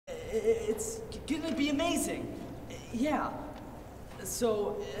It's gonna be amazing. Yeah.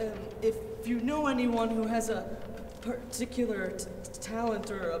 So, if you know anyone who has a particular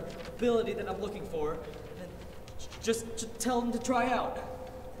talent or ability that I'm looking for, then just tell them to try out.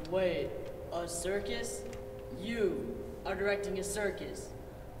 Wait, a circus? You are directing a circus.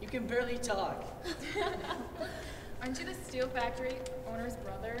 You can barely talk. Aren't you the steel factory owner's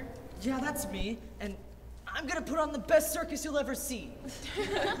brother? Yeah, that's me, and I'm gonna put on the best circus you'll ever see.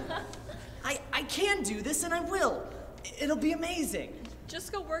 I can do this, and I will. It'll be amazing.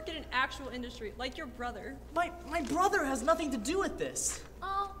 Just go work in an actual industry, like your brother. My brother has nothing to do with this.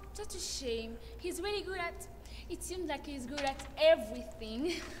 Oh, that's a shame. He's really good at... It seems like he's good at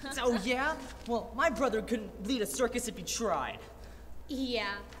everything. Oh, yeah? Well, my brother couldn't lead a circus if he tried.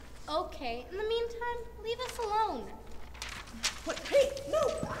 Yeah. Okay. In the meantime, leave us alone. What? Hey, no!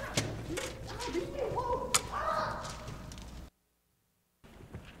 Leave me alone! Ah!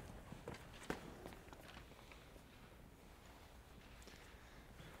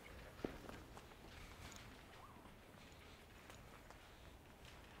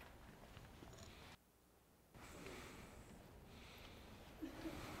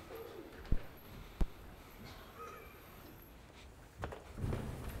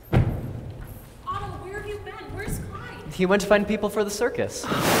 He went to find people for the circus.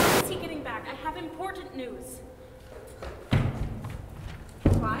 When is he getting back? I have important news.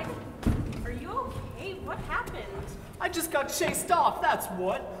 Clyde? Are you okay? What happened? I just got chased off, that's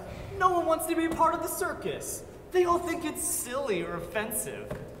what. No one wants to be a part of the circus. They all think it's silly or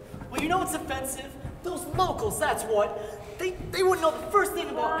offensive. Well, you know what's offensive? Those locals, that's what. They wouldn't know the first thing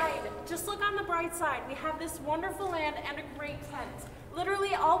about... Clyde, just look on the bright side. We have this wonderful land and a great tent.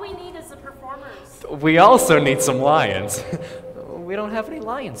 Literally, all we need is the performers. We also need some lions. We don't have any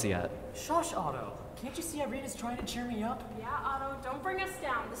lions yet. Shush, Otto. Can't you see Irina's trying to cheer me up? Yeah, Otto, don't bring us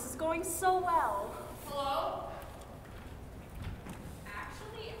down. This is going so well. Hello?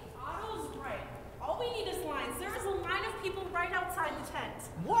 Actually, Otto's right. All we need is lines. There is a line of people right outside the tent.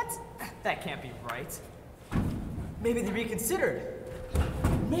 What? That can't be right. Maybe they reconsidered.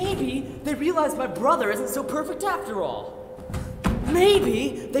 Maybe they realized my brother isn't so perfect after all.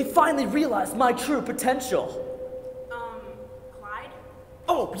 Maybe they finally realized my true potential. Clyde?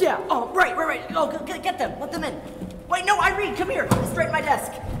 Oh, yeah. Oh, right. Oh, get them. Let them in. Wait, no, Irene, come here. Straight at my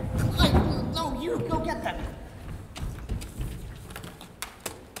desk. No, you go get them.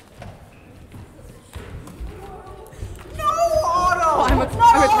 No, Otto! Oh, I'm a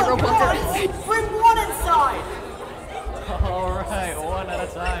robot. Bring one inside. All right, one at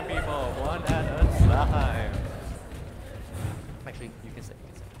a time, people. One at a time. Actually, you can say.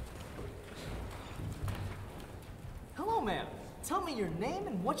 Hello, ma'am. Tell me your name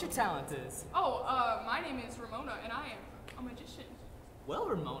and what your talent is. Oh, my name is Ramona, and I am a magician. Well,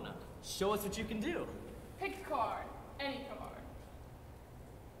 Ramona, show us what you can do. Pick a card. Any card.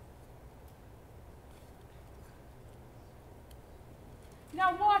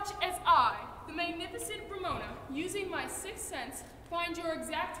 Now watch as I, the magnificent Ramona, using my sixth sense, find your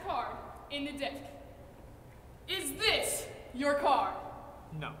exact card in the deck. Is this your card?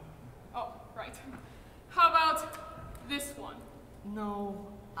 No. Oh, right. How about this one? No,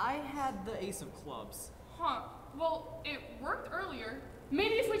 I had the ace of clubs. Huh. Well, it worked earlier.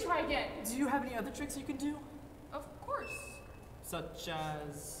 Maybe if we try again. Do you have any other tricks you can do? Of course. Such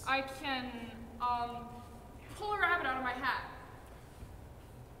as... I can, pull a rabbit out of my hat.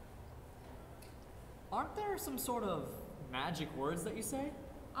 Aren't there some sort of magic words that you say?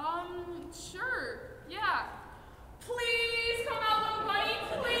 Sure. Yeah. Please come out, little bunny,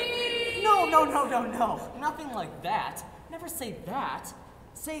 please! No. Nothing like that. Never say that.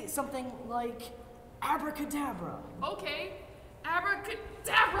 Say something like abracadabra. Okay.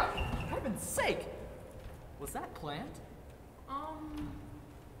 Abracadabra! For heaven's sake! Was that planned?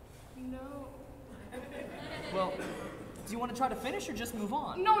 No. Well, do you want to try to finish or just move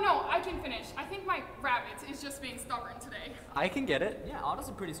on? No, I can finish. I think my rabbit is just being stubborn today. I can get it. Yeah, Otto's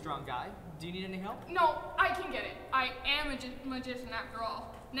a pretty strong guy. Do you need any help? No, I can get it. I am a magician after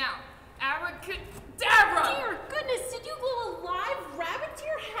all. Now, abracadabra! Dear goodness, did you glue a live rabbit to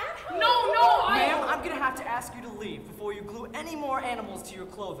your hat? No, Ma'am, I'm gonna have to ask you to leave before you glue any more animals to your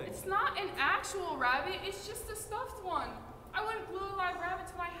clothing. It's not an actual rabbit, it's just a stuffed one. I wouldn't glue a live rabbit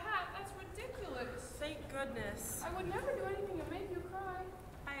to my hat. That's ridiculous. Thank goodness. I would never do anything to make you cry.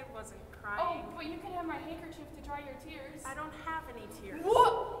 I wasn't crying. Oh, but you can have my handkerchief to dry your tears. I don't have any tears.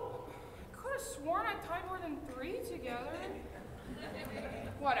 What? I could have sworn I tied more than 3 together.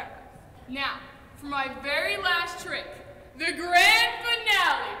 Whatever. Now, for my very last trick, the grand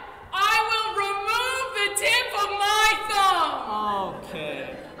finale, I will remove the tip of my thumb!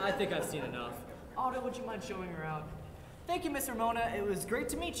 Okay. I think I've seen enough. Otto, would you mind showing her out? Thank you, Miss Ramona. It was great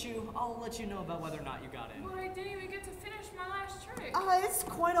to meet you. I'll let you know about whether or not you got in. Well, I didn't even get to finish my last trick. It's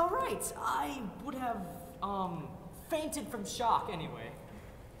quite all right. I would have, fainted from shock anyway.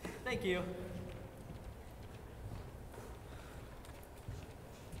 Thank you.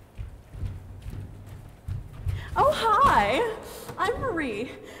 Oh, hi. I'm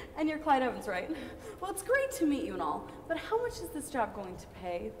Marie, and you're Clyde Evans, right? Well, it's great to meet you and all, but how much is this job going to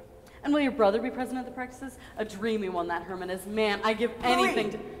pay? And will your brother be present at the practices? A dreamy one, that Herman is. Man, I give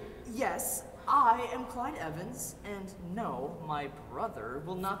anything to... Yes, I am Clyde Evans, and no, my brother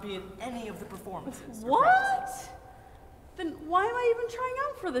will not be in any of the performances. What? Then why am I even trying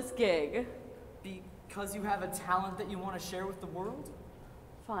out for this gig? Because you have a talent that you want to share with the world?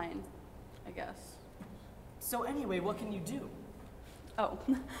 Fine, I guess. So anyway, what can you do? Oh,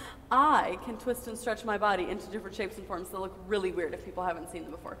 I can twist and stretch my body into different shapes and forms that look really weird if people haven't seen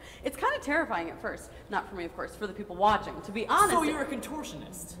them before. It's kind of terrifying at first. Not for me, of course, for the people watching. To be honest... So you're a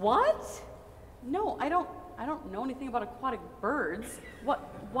contortionist? What? No, I don't know anything about aquatic birds. What?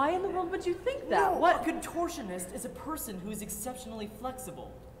 Why in the world would you think that? No, what? A contortionist is a person who's exceptionally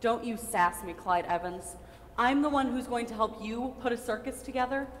flexible. Don't you sass me, Clyde Evans. I'm the one who's going to help you put a circus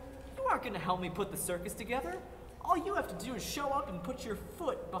together. You aren't going to help me put the circus together. All you have to do is show up and put your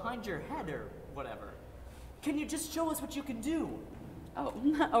foot behind your head or whatever. Can you just show us what you can do? Oh,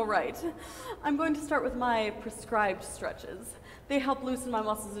 oh right. I'm going to start with my prescribed stretches. They help loosen my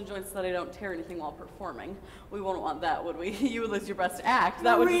muscles and joints so that I don't tear anything while performing. We won't want that, would we? You would lose your best act.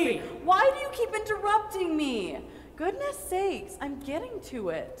 That would just be... Why do you keep interrupting me? Goodness sakes, I'm getting to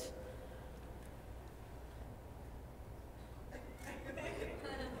it.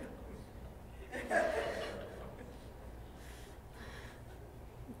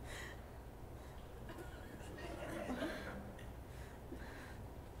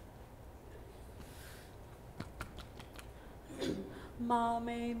 Ma,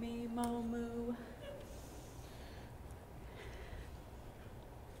 me, me, mo, moo.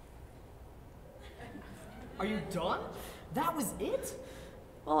 Are you done? That was it?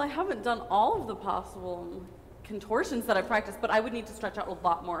 Well, I haven't done all of the possible contortions that I practiced, but I would need to stretch out a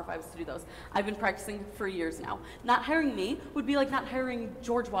lot more if I was to do those. I've been practicing for years now. Not hiring me would be like not hiring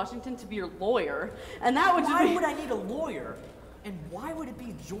George Washington to be your lawyer, and that would just be... Why would I need a lawyer? And why would it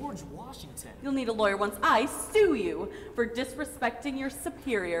be George Washington? You'll need a lawyer once I sue you for disrespecting your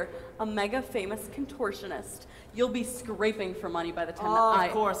superior, a mega famous contortionist. You'll be scraping for money by the time that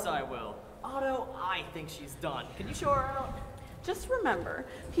Of course I will. Otto, I think she's done. Can you show her out? Just remember,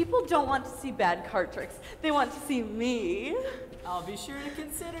 people don't want to see bad card tricks. They want to see me. I'll be sure to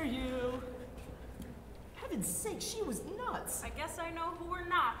consider you. Heaven's sake, she was nuts. I guess I know who we're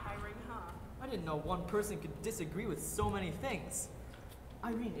not hiring, huh? I didn't know one person could disagree with so many things.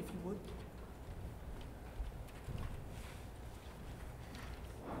 Irene, if you would.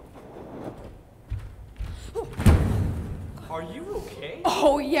 Are you okay?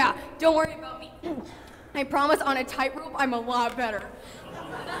 Oh yeah, don't worry about me. I promise on a tightrope I'm a lot better.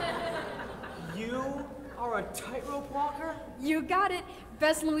 You are a tightrope walker? You got it.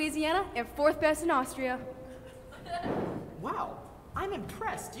 Best in Louisiana and fourth best in Austria. Wow, I'm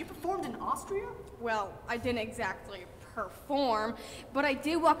impressed. You performed in Austria? Well, I didn't exactly perform, but I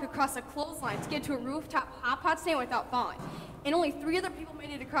did walk across a clothesline to get to a rooftop hot pot stand without falling. And only 3 other people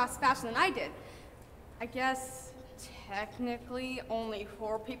made it across faster than I did. I guess technically only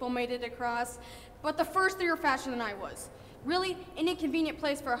 4 people made it across, but the first 3 were faster than I was. Really, an inconvenient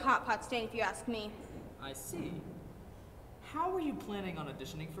place for a hot pot stand if you ask me. I see. How are you planning on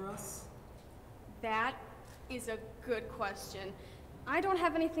auditioning for us? That is a good question. I don't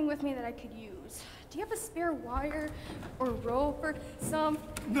have anything with me that I could use. Do you have a spare wire or rope or some?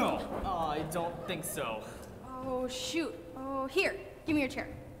 No, I don't think so. Oh, shoot. Oh, here, give me your chair.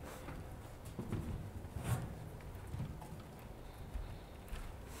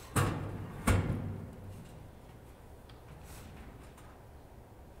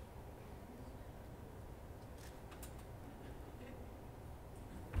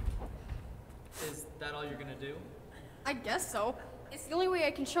 Is that all you're gonna do? I guess so. It's the only way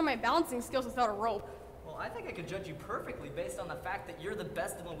I can show my balancing skills without a rope. Well, I think I could judge you perfectly based on the fact that you're the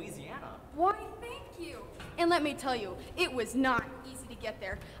best in Louisiana. Why, thank you. And let me tell you, it was not easy to get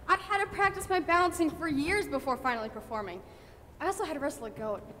there. I had to practice my balancing for years before finally performing. I also had to wrestle a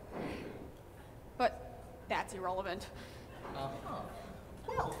goat. But that's irrelevant. Uh-huh.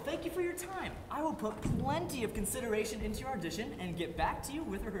 Well, thank you for your time. I will put plenty of consideration into your audition and get back to you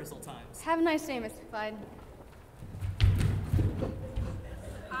with rehearsal times. Have a nice day, Mr. Clyde.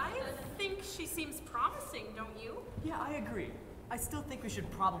 I think she seems promising, don't you? Yeah, I agree. I still think we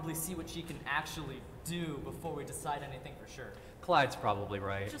should probably see what she can actually do before we decide anything for sure. Clyde's probably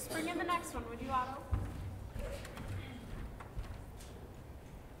right. Just bring in the next one, would you, Otto?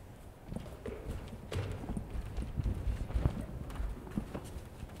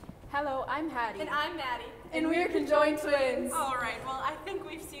 Hello, I'm Hattie. And I'm Maddie. And we're conjoined twins. All right, well, I think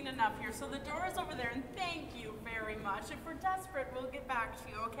we've seen enough here, so the door is over there, and thank you very much. If we're desperate, we'll get back to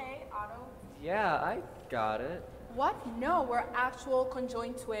you, okay, Otto? Yeah, I got it. What? No, we're actual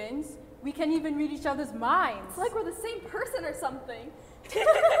conjoined twins. We can even read each other's minds. It's like we're the same person or something.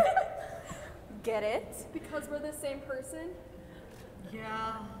 Get it? Because we're the same person?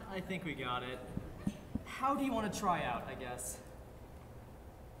 Yeah, I think we got it. How do you want to try out, I guess?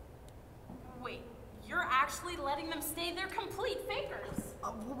 Wait, you're actually letting them stay? They're complete fakers.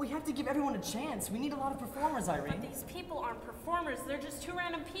 Well, we have to give everyone a chance. We need a lot of performers, Irene. But these people aren't performers. They're just two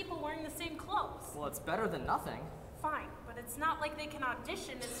random people wearing the same clothes. Well, it's better than nothing. Fine, but it's not like they can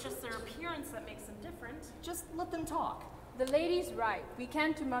audition. It's just their appearance that makes them different. Just let them talk. The lady's right. We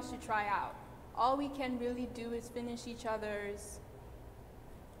can't do much to try out. All we can really do is finish each other's...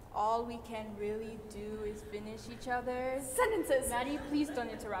 All we can really do is finish each other's... Sentences! Maddie, please don't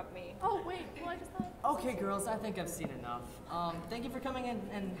interrupt me. Oh, wait, well, I just thought... Okay, girls, I think I've seen enough. Thank you for coming in,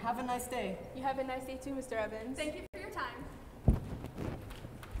 and have a nice day. You have a nice day too, Mr. Evans. Thank you for your time.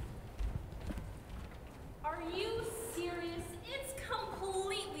 Are you serious? It's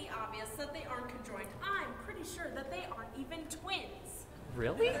completely obvious that they aren't conjoined. I'm pretty sure that they aren't even twins.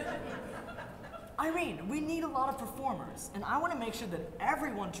 Really? Irene, we need a lot of performers, and I want to make sure that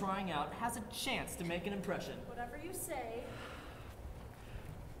everyone trying out has a chance to make an impression. Whatever you say.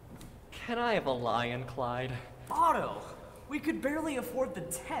 Can I have a lion, Clyde? Otto, we could barely afford the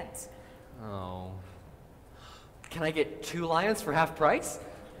tent. Oh. Can I get 2 lions for half price?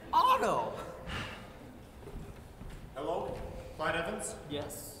 Otto! Hello, Clyde Evans?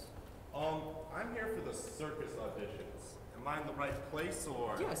 Yes? I'm here for the circus auditions. Am I in the right place,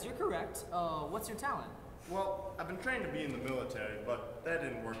 or? Yes, you're correct. What's your talent? Well, I've been trained to be in the military, but that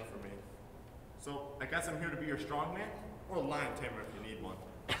didn't work for me. So, I guess I'm here to be your strongman, or a lion tamer if you need one.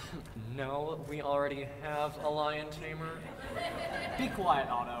 No, we already have a lion tamer. Be quiet,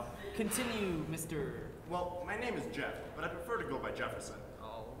 Otto. Continue, Mr. Well, my name is Jeff, but I prefer to go by Jefferson.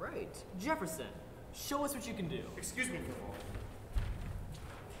 All right. Jefferson, show us what you can do. Excuse me for a moment.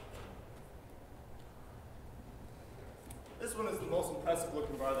 This one is the most impressive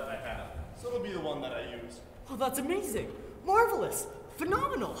looking bar that I have, so it'll be the one that I use. Oh, that's amazing! Marvelous!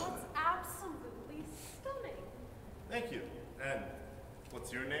 Phenomenal! That's absolutely stunning. Thank you. And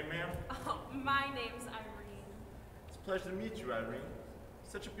what's your name, ma'am? Oh, my name's Irene. It's a pleasure to meet you, Irene.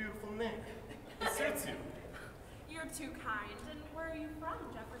 Such a beautiful name. It suits you. You're too kind. And where are you from,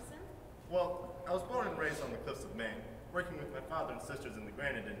 Jefferson? Well, I was born and raised on the cliffs of Maine, working with my father and sisters in the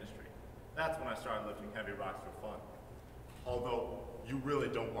granite industry. That's when I started lifting heavy rocks for fun. Although, you really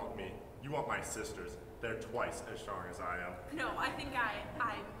don't want me. You want my sisters. They're twice as strong as I am. No, I think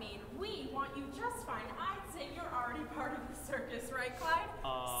I mean, we want you just fine. I'd say you're already part of the circus, right, Clyde?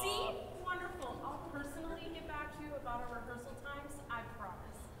 See? Wonderful. I'll personally get back to you about our rehearsal times, I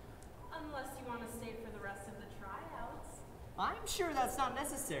promise. Unless you want to stay for the rest of the tryouts. I'm sure that's not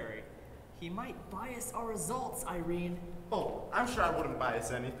necessary. He might bias our results, Irene. Oh, I'm sure I wouldn't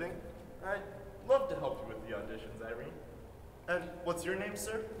bias anything. I'd love to help you with the auditions, Irene. And what's your name,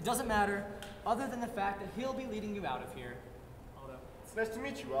 sir? It doesn't matter, other than the fact that he'll be leading you out of here. Otto. It's nice to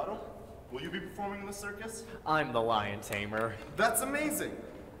meet you, Otto. Will you be performing in the circus? I'm the lion tamer. That's amazing!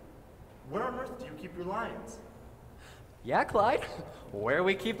 Where on earth do you keep your lions? Yeah, Clyde. Where are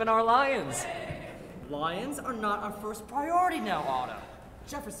we keeping our lions? Lions are not our first priority now, Otto.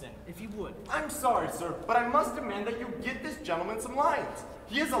 Jefferson, if you would. I'm sorry, sir, but I must demand that you get this gentleman some lions.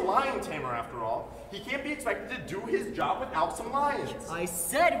 He is a lion tamer, after all. He can't be expected to do his job without some lions. I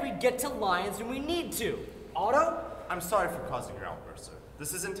said we'd get to lions when we need to. Otto? I'm sorry for causing your outburst, sir.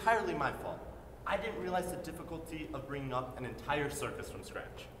 This is entirely my fault. I didn't realize the difficulty of bringing up an entire circus from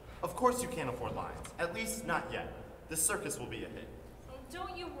scratch. Of course you can't afford lions. At least not yet. This circus will be a hit.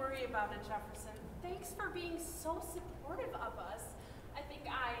 Don't you worry about it, Jefferson. Thanks for being so supportive of us. I think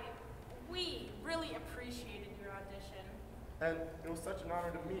we really appreciated your audition. And it was such an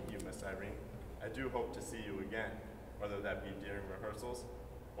honor to meet you, Miss Irene. I do hope to see you again, whether that be during rehearsals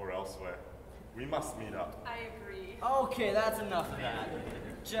or elsewhere. We must meet up. I agree. Okay, that's enough of that.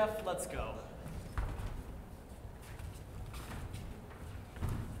 Jeff, let's go.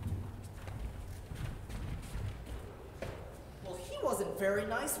 Well, he wasn't very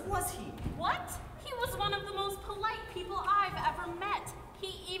nice, was he? What? He was one of the most polite people I've ever met.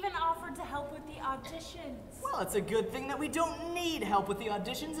 He even offered to to help with the auditions. Well, it's a good thing that we don't need help with the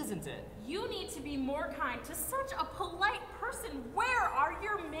auditions, isn't it? You need to be more kind to such a polite person. Where are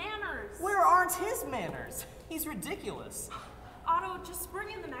your manners? Where aren't his manners? He's ridiculous. Otto, just bring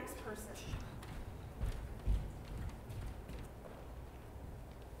in the next person.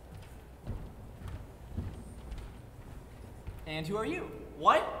 And who are you?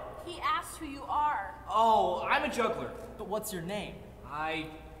 What? He asked who you are. Oh, I'm a juggler. But what's your name?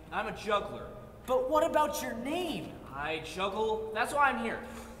 I'm a juggler. But what about your name? I juggle. That's why I'm here.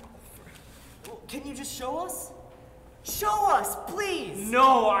 Can you just show us? Show us, please!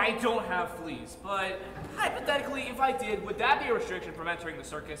 No, I don't have fleas. But hypothetically, if I did, would that be a restriction from entering the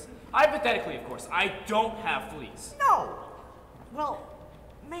circus? Hypothetically, of course, I don't have fleas. No! Well,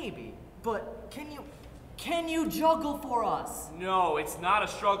 maybe. But can you juggle for us? No, it's not a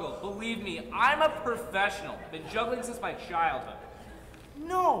struggle. Believe me, I'm a professional. Been juggling since my childhood.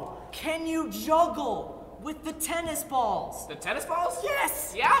 No! Can you juggle with the tennis balls? The tennis balls?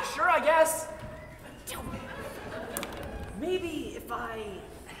 Yes! Yeah, sure, I guess. Maybe if I...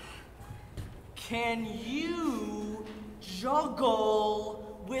 Can you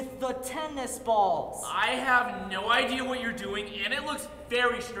juggle with the tennis balls? I have no idea what you're doing, and it looks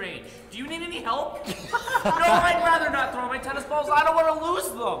very strange. Do you need any help? No, I'd rather not throw my tennis balls. I don't want to lose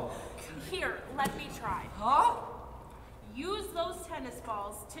them. Here, let me try. Huh? Use those tennis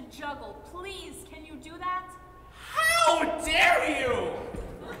balls to juggle. Please, can you do that? How dare you!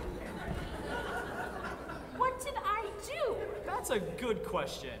 What did I do? That's a good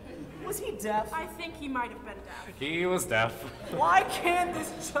question. Was he deaf? I think he might have been deaf. He was deaf. Why can't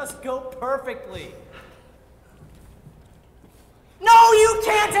this just go perfectly? No, you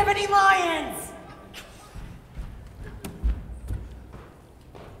can't have any lions!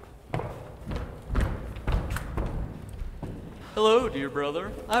 Hello, dear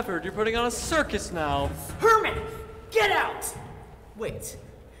brother. I've heard you're putting on a circus now. Herman, get out! Wait,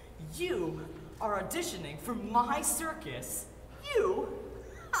 you are auditioning for my circus? You?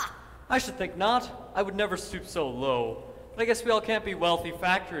 Ha! I should think not. I would never stoop so low. But I guess we all can't be wealthy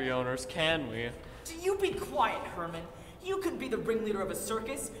factory owners, can we? Do you be quiet, Herman? You couldn't be the ringleader of a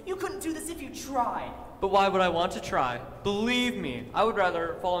circus. You couldn't do this if you tried. But why would I want to try? Believe me, I would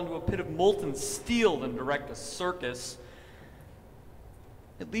rather fall into a pit of molten steel than direct a circus.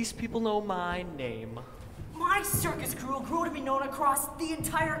 At least people know my name. My circus crew will grow to be known across the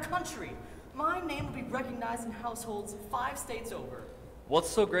entire country. My name will be recognized in households 5 states over. What's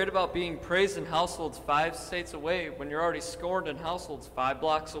so great about being praised in households 5 states away when you're already scorned in households 5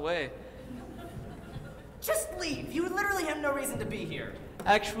 blocks away? Just leave. You literally have no reason to be here.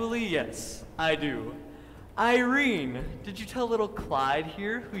 Actually, yes, I do. Irene, did you tell little Clyde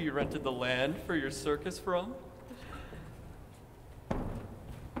here who you rented the land for your circus from?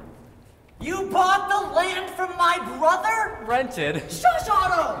 You bought the land from my brother? Rented. Shush,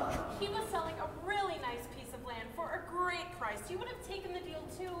 Otto! He was selling a really nice piece of land for a great price. You would have taken the deal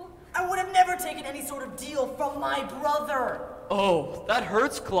too. I would have never taken any sort of deal from my brother. Oh, that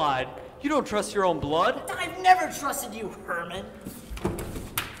hurts, Clyde. You don't trust your own blood? I've never trusted you, Herman.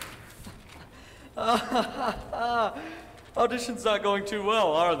 Audition's not going too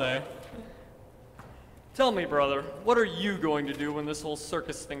well, are they? Tell me, brother, what are you going to do when this whole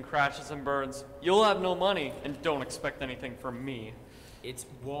circus thing crashes and burns? You'll have no money, and don't expect anything from me. It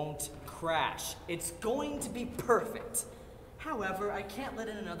won't crash. It's going to be perfect. However, I can't let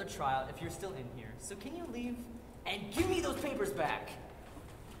in another trial if you're still in here. So can you leave and give me those papers back?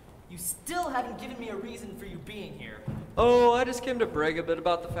 You still haven't given me a reason for you being here. Oh, I just came to brag a bit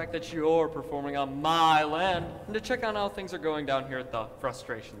about the fact that you're performing on my land, and to check on how things are going down here at the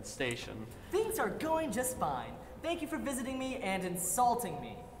frustration station. Things are going just fine. Thank you for visiting me and insulting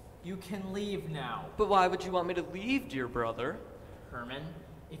me. You can leave now. But why would you want me to leave, dear brother? Herman,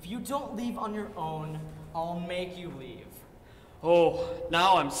 if you don't leave on your own, I'll make you leave. Oh,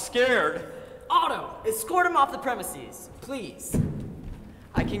 now I'm scared. Otto, escort him off the premises, please.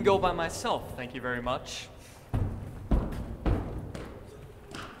 I can go by myself, thank you very much.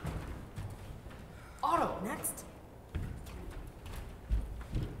 Otto, next.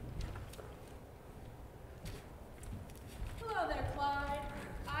 Hello there, Clyde.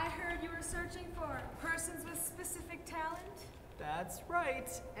 I heard you were searching for persons with specific talent. That's right.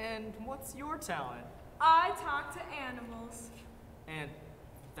 And what's your talent? I talk to animals. And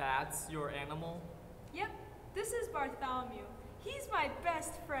that's your animal? Yep, this is Bartholomew. He's my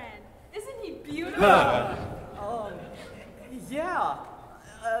best friend. Isn't he beautiful? Yeah.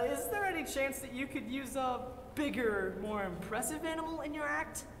 Is there any chance that you could use a bigger, more impressive animal in your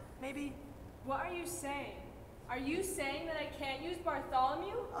act? Maybe? What are you saying? Are you saying that I can't use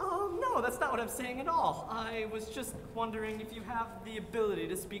Bartholomew? No, that's not what I'm saying at all. I was just wondering if you have the ability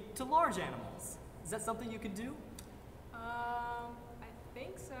to speak to large animals. Is that something you can do? I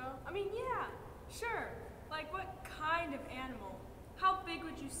think so. I mean, yeah, sure. Like, what kind of animal? How big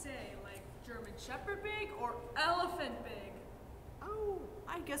would you say? Like, German Shepherd big or elephant big? Oh,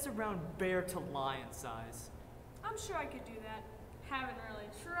 I guess around bear to lion size. I'm sure I could do that. Haven't really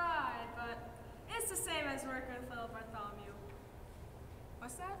tried, but it's the same as working with little Bartholomew.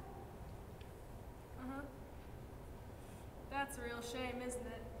 What's that? Uh-huh. That's a real shame, isn't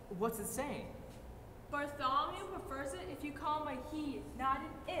it? What's it saying? Bartholomew prefers it if you call him a he, not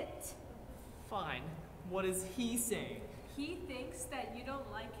an it. Fine. What is he saying? He thinks that you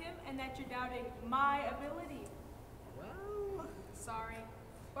don't like him and that you're doubting my ability. Well... Sorry.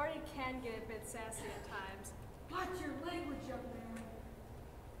 Barty can get a bit sassy at times. Watch your language, young man.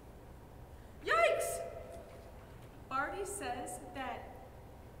 Yikes! Barty says that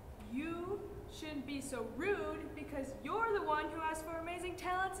you shouldn't be so rude because you're the one who asked for amazing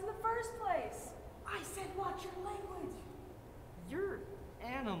talents in the first place. I said watch your language. Your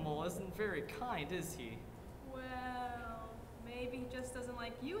animal isn't very kind, is he? Well, maybe he just doesn't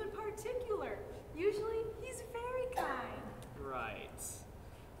like you in particular. Usually, he's very kind. Right.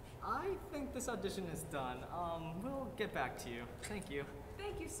 I think this audition is done. We'll get back to you. Thank you.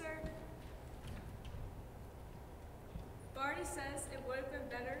 Thank you, sir. Barty says it would have been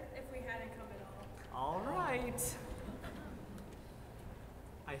better if we hadn't come at all. All right.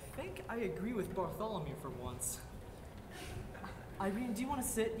 I think I agree with Bartholomew for once. Irene, do you want to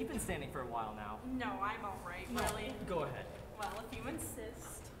sit? You've been standing for a while now. No, I'm all right, really. Go ahead. Well, if you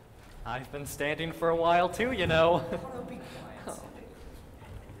insist. I've been standing for a while too, you know. Oh, be quiet.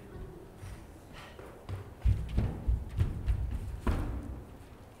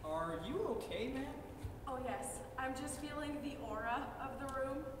 Are you okay, man? Oh, yes. I'm just feeling the aura of the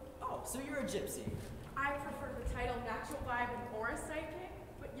room. Oh, so you're a gypsy. I prefer the title Natural Vibe and Aura Psychic,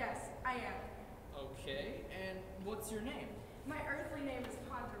 but yes, I am. Okay, and what's your name? My earthly name is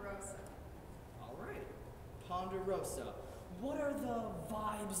Ponderosa. All right. Ponderosa. What are the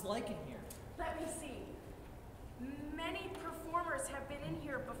vibes like in here? Let me see. Many performers have been in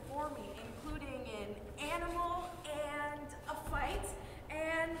here before me, including an animal and a fight,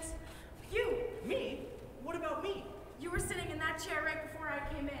 and you. Me? What about me? You were sitting in that chair right before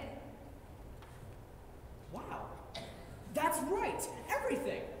I came in. Wow. That's right.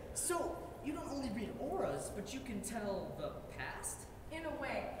 Everything. So you don't only read auras, but you can tell the past? In a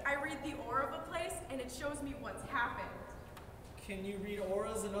way, I read the aura of a place and it shows me what's happened. Can you read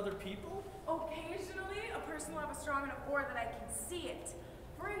auras in other people? Occasionally, a person will have a strong enough aura that I can see it.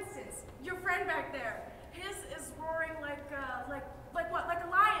 For instance, your friend back there, his is roaring like what? Like a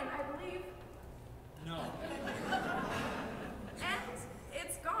lion, I believe. No. And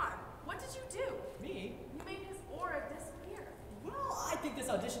it's gone. What did you do? Me? You made his aura disappear. Well, I think this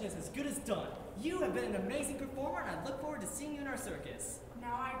audition is as good as done. You have been an amazing performer, and I look forward to seeing you in our circus.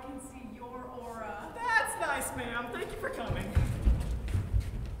 Now I can see your aura. That's nice, ma'am. Thank you for coming.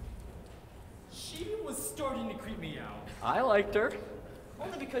 She was starting to creep me out. I liked her.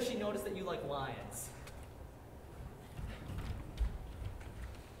 Only because she noticed that you like lions.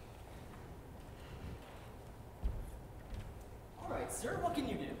 All right, sir, what can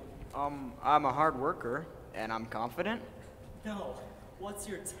you do? I'm a hard worker, and I'm confident. No. What's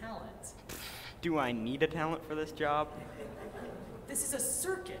your talent? Do I need a talent for this job? This is a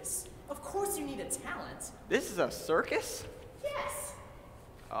circus. Of course you need a talent. This is a circus? Yes.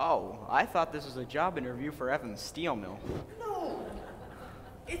 Oh, I thought this was a job interview for Evans Steel Mill. No.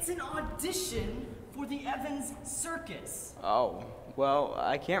 It's an audition for the Evans Circus. Oh, well,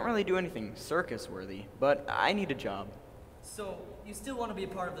 I can't really do anything circus-worthy, but I need a job. So, you still want to be a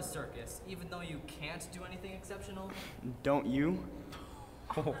part of the circus, even though you can't do anything exceptional? Don't you?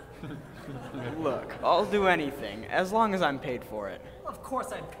 Look, I'll do anything, as long as I'm paid for it. Well, of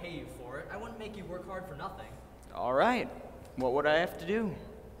course I'd pay you for it. I wouldn't make you work hard for nothing. All right. What would I have to do?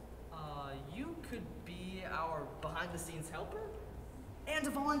 You could be our behind-the-scenes helper and a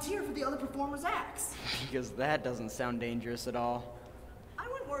volunteer for the other performers' acts. Because that doesn't sound dangerous at all. I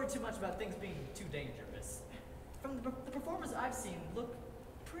wouldn't worry too much about things being too dangerous. From the performers I've seen look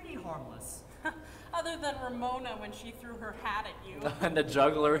pretty harmless. Other than Ramona when she threw her hat at you. And the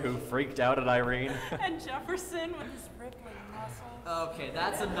juggler who freaked out at Irene. And Jefferson with his rippling muscles. Okay,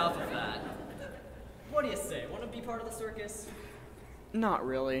 that's enough of that. What do you say? Want to be part of the circus? Not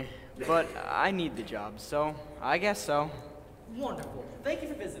really, but I need the job, so I guess so. Wonderful. Thank you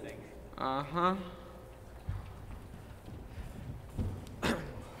for visiting. Uh-huh.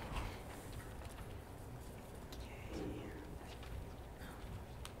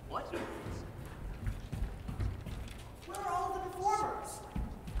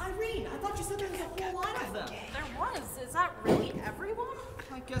 you said there was a whole line of them. There was. Is that really everyone?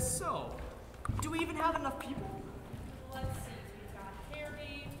 I guess so. Do we even have enough people? Let's see. We've got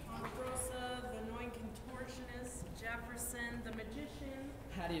Harry, Ponderosa, the annoying contortionist, Jefferson, the magician.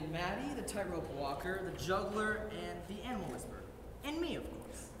 Hattie and Maddie, the tightrope walker, the juggler, and the animal whisperer. And me, of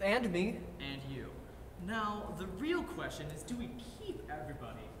course. And me. And you. Now, the real question is, do we keep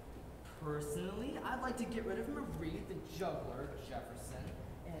everybody? Personally, I'd like to get rid of Marie, the juggler, Jefferson,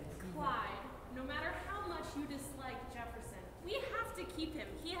 and Clyde, no matter how much you dislike Jefferson, we have to keep him.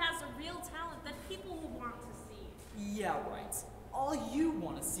 He has a real talent that people will want to see. Yeah, right. All you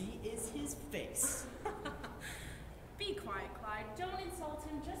want to see is his face. Be quiet, Clyde. Don't insult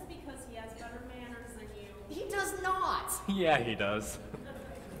him just because he has better manners than you. He does not! Yeah, he does.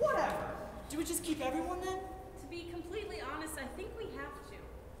 Whatever. Do we just keep everyone then? To be completely honest, I think we have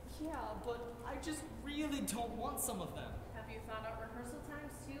to. Yeah, but I just really don't want some of them. Have you thought out rehearsal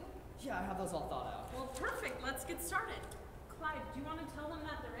times too? Yeah, I have those all thought out. Well, perfect. Let's get started. Clyde, do you want to tell them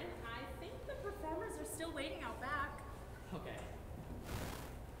that they're in? I think the performers are still waiting out back. Okay.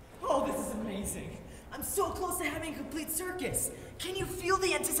 Oh, this is amazing. I'm so close to having a complete circus. Can you feel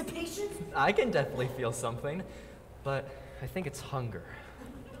the anticipation? I can definitely feel something, but I think it's hunger.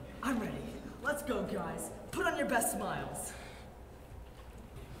 I'm ready. Let's go, guys. Put on your best smiles.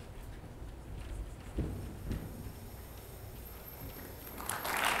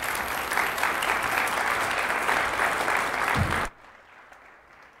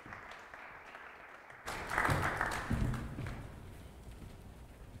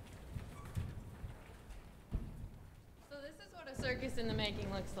 Circus in the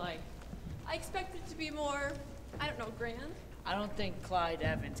making looks like. I expect it to be more, I don't know, grand. I don't think Clyde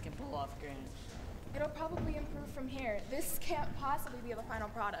Evans can pull off grand. It'll probably improve from here. This can't possibly be the final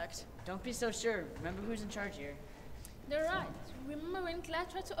product. Don't be so sure. Remember who's in charge here. They're right. Remember when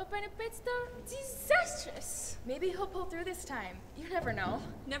Clyde tried to open a pit store? Disastrous. Maybe he'll pull through this time. You never know.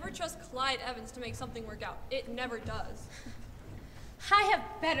 Never trust Clyde Evans to make something work out. It never does. I have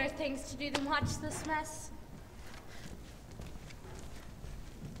better things to do than watch this mess.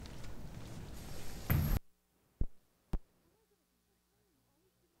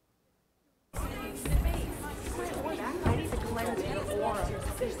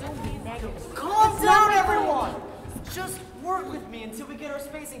 Calm down, everyone! Just work with me until we get our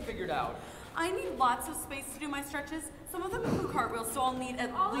spacing figured out. I need lots of space to do my stretches. Some of them do cartwheels, so I'll need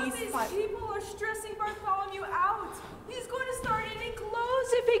at All least of these 5. people are stressing Bartholomew out. He's going to start eating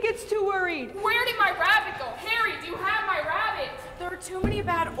clothes if he gets too worried. Where did my rabbit go? Harry, do you have my rabbit? There are too many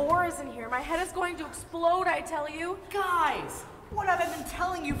bad auras in here. My head is going to explode, I tell you. Guys, what have I been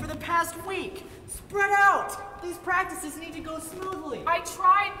telling you for the past week? Spread out! These practices need to go smoothly. I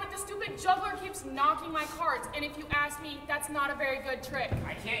tried, but the stupid juggler keeps knocking my cards, and if you ask me, that's not a very good trick.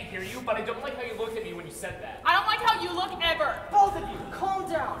 I can't hear you, but I don't like how you looked at me when you said that. I don't like how you look ever. Both of you, calm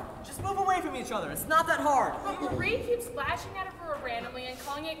down. Just move away from each other. It's not that hard. But Marie keeps lashing at her randomly and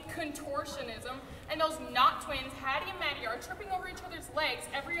calling it contortionism, and those knot twins, Hattie and Maddie, are tripping over each other's legs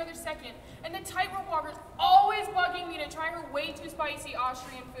every other second, and the tightrope walker's always bugging me to try her way too spicy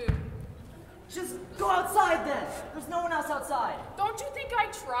Austrian food. Just go outside then. There's no one else outside. Don't you think I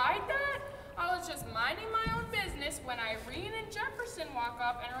tried that? I was just minding my own business when Irene and Jefferson walk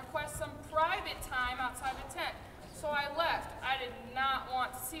up and request some private time outside the tent. So I left. I did not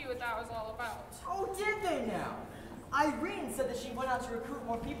want to see what that was all about. Oh, did they now? Irene said that she went out to recruit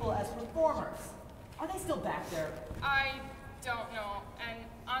more people as performers. Are they still back there? I don't know, and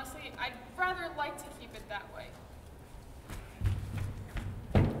honestly, I'd rather like to keep it that way.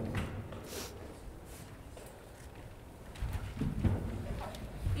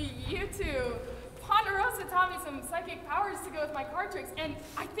 You two. Ponderosa taught me some psychic powers to go with my card tricks, and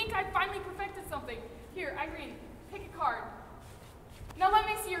I think I finally perfected something. Here, Irene, pick a card. Now let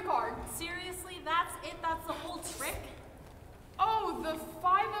me see your card. Seriously, that's it? That's the whole trick? Oh, the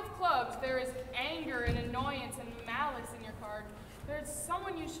 5 of clubs. There is anger and annoyance and malice in your card. There's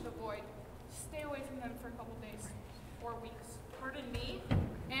someone you should avoid. Stay away from them for a couple days or weeks. Pardon me?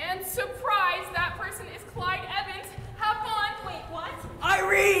 And surprise, that person is Clyde Evans. Have fun. Wait, what?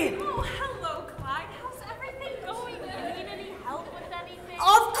 Irene! Oh, hello, Clyde. How's everything going? Do you need any help with anything?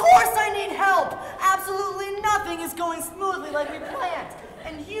 Of course I need help! Absolutely nothing is going smoothly like we planned.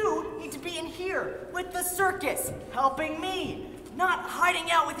 And you need to be in here with the circus, helping me, not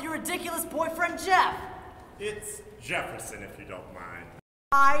hiding out with your ridiculous boyfriend Jeff. It's Jefferson, if you don't mind.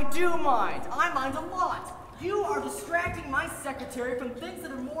 I do mind. I mind a lot. You are distracting my secretary from things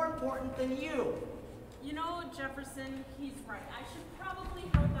that are more important than you. You know, Jefferson, he's right. I should probably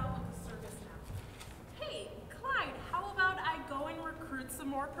help out with the circus now. Hey, Clyde, how about I go and recruit recruit some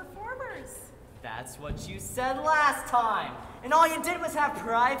more performers. That's what you said last time. And all you did was have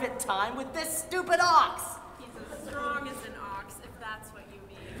private time with this stupid ox. He's as strong as an ox, if that's what you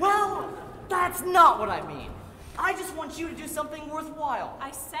mean. Well, that's not what I mean. I just want you to do something worthwhile.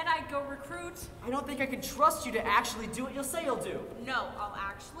 I said I'd go recruit. I don't think I can trust you to actually do what you'll say you'll do. No, I'll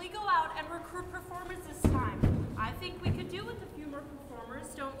actually go out and recruit performers this time. I think we could do with a few more performers,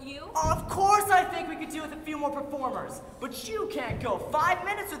 don't you? Of course I think we could do with a few more performers. But you can't go 5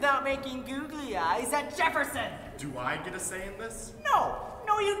 minutes without making googly eyes at Jefferson. Do I get a say in this? No,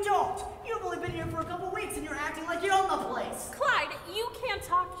 you don't. You've only been here for a couple weeks and you're acting like you own the place. Clyde, you can't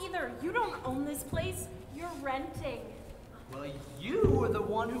talk either. You don't own this place. You're renting. Well, you were the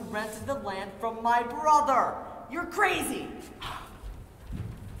one who rented the land from my brother. You're crazy.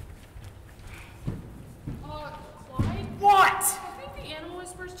 Clyde? What? I think the Animal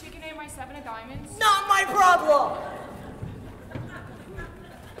Whisperer's chicken ate my 7 of diamonds. Not my problem!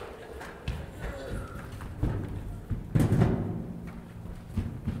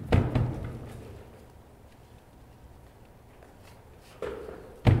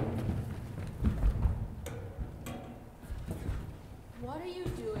 What are you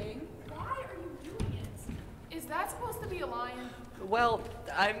doing? Why are you doing it? Is that supposed to be a lion? Well,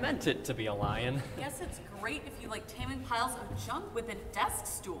 I meant it to be a lion. Yes, it's great if you like taming piles of junk with a desk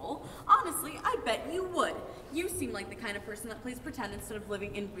stool. Honestly, I bet you would. You seem like the kind of person that plays pretend instead of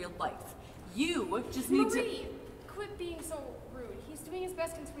living in real life. You just need Marie, quit being so rude. He's doing his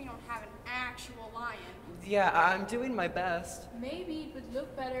best considering we don't have an actual lion. Yeah, I'm doing my best. Maybe it would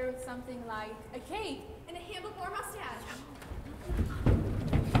look better with something like a cape And a handlebar mustache.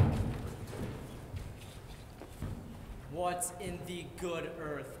 What in the good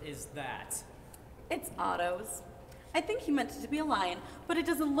earth is that? It's Otto's. I think he meant it to be a lion, but it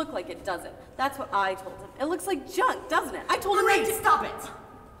doesn't look like it, does it? That's what I told him. It looks like junk, doesn't it? I told him Marie, not to stop it!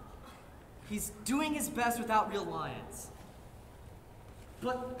 He's doing his best without real lions.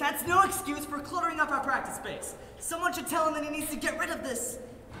 But that's no excuse for cluttering up our practice space. Someone should tell him that he needs to get rid of this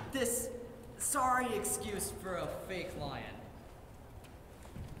sorry excuse for a fake lion.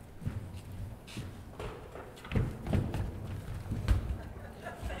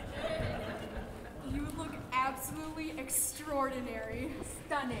 You look absolutely extraordinary.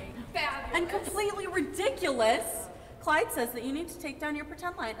 stunning. Fabulous. And completely ridiculous. Clyde says that you need to take down your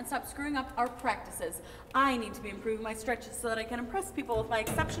pretend lion and stop screwing up our practices. I need to be improving my stretches so that I can impress people with my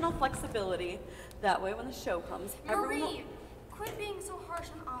exceptional flexibility. That way when the show comes, everyone will... Marie, quit being so harsh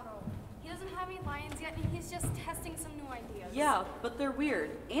on Otto. He doesn't have any lions yet, and he's just testing some new ideas. Yeah, but they're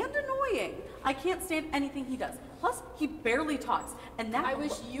weird and annoying. I can't stand anything he does. Plus, he barely talks, and that... I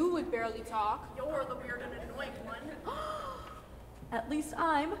wish you would barely talk. You're the weird and annoying one. At least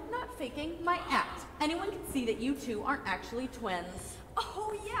I'm not faking my act. Anyone can see that you two aren't actually twins.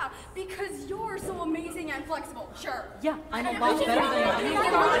 Oh, yeah, because you're so amazing and flexible. Sure. Yeah, I'm a lot better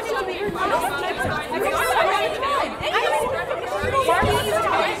than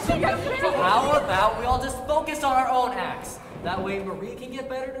How about we all just focus on our own acts? That way Marie can get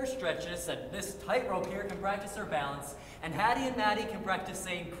better at her stretches, and Miss Tightrope here can practice her balance, and Hattie and Maddie can practice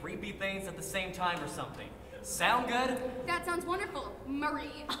saying creepy things at the same time or something. Sound good? That sounds wonderful,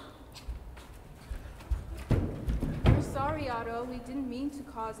 Marie. We're sorry, Otto. We didn't mean to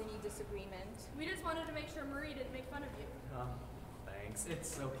cause any disagreement. We just wanted to make sure Marie didn't make fun of you. Thanks.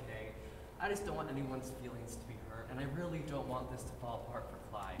 It's okay. I just don't want anyone's feelings to be hurt, and I really don't want this to fall apart for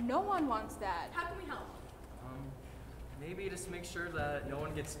Clyde. No one wants that. How can we help? Maybe just make sure that no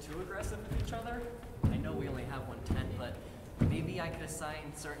one gets too aggressive with each other. I know we only have one tent, but maybe I could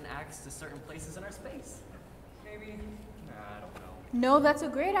assign certain acts to certain places in our space. Maybe? I don't know. No, that's a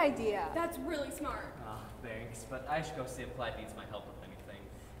great idea. That's really smart. Thanks, but I should go see if Clyde needs my help with anything.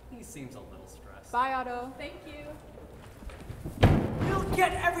 He seems a little stressed. Bye, Otto. Thank you. We'll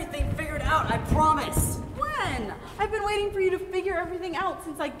get everything figured out, I promise. When? I've been waiting for you to figure everything out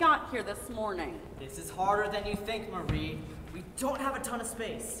since I got here this morning. This is harder than you think, Marie. We don't have a ton of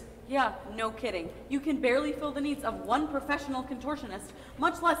space. Yeah, no kidding. You can barely fill the needs of one professional contortionist,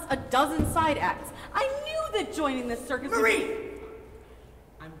 much less a dozen side acts. I knew that joining this circus Marie!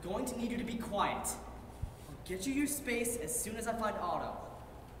 I'm going to need you to be quiet. I'll get you your space as soon as I find Otto.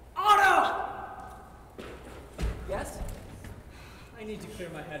 Otto! Yes? I need to clear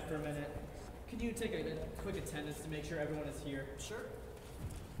my head for a minute. Can you take a quick attendance to make sure everyone is here? Sure.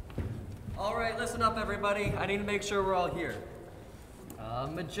 All right, listen up, everybody. I need to make sure we're all here.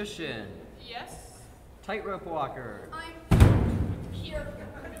 Magician. Yes? Tightrope walker. I'm here.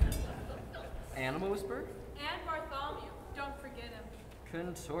 Animal whisperer. And Bartholomew. Don't forget him.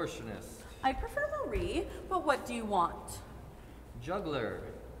 Contortionist. I prefer Marie, but what do you want? Juggler.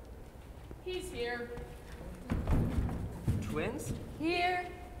 He's here. Twins? Here.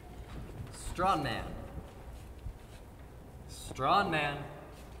 Strongman. Strongman.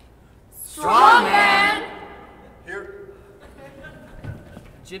 Strongman! Here.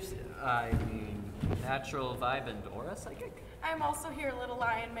 Gypsy, Natural Vibe and Aura Psychic? I'm also here, little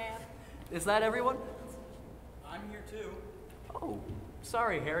lion man. Is that everyone? I'm here too. Oh,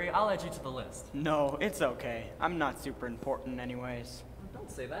 sorry, Harry. I'll add you to the list. No, it's okay. I'm not super important anyways. Don't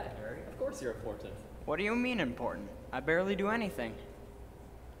say that, Harry. Of course you're important. What do you mean important? I barely do anything.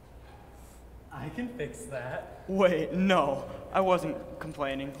 I can fix that. Wait, no. I wasn't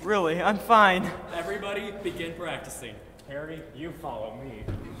complaining. Really, I'm fine. Everybody, begin practicing. Harry, you follow me.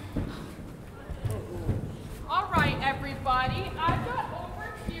 All right, everybody. I've got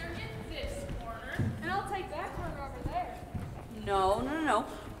over here in this corner, and I'll take that corner over there. No.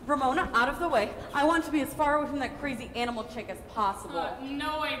 Ramona, out of the way. I want to be as far away from that crazy animal chick as possible.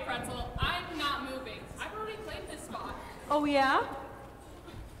 No way, Pretzel. I'm not moving. I've already claimed this spot. Oh, yeah?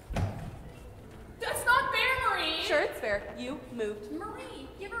 That's not fair, Marie. Sure, it's fair. You moved. Marie,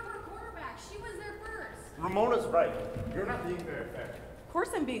 give her her quarterback. She was there first. Ramona's right. You're not being very fair. Of course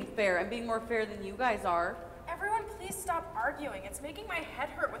I'm being fair. I'm being more fair than you guys are. Everyone, please stop arguing. It's making my head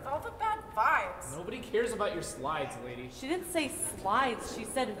hurt with all the bad vibes. Nobody cares about your slides, lady. She didn't say slides. She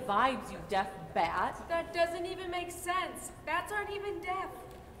said vibes, you deaf bat. That doesn't even make sense. Bats aren't even deaf.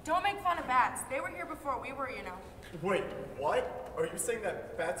 Don't make fun of bats. They were here before we were, you know. Wait, what? Are you saying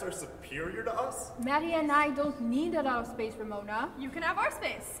that bats are superior to us? Maddie and I don't need a lot of space, Ramona. You can have our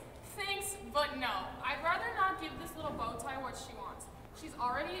space. Thanks, but no. I'd rather not give this little bow tie what she wants. She's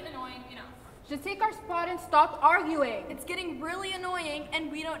already annoying enough. Just take our spot and stop arguing. It's getting really annoying,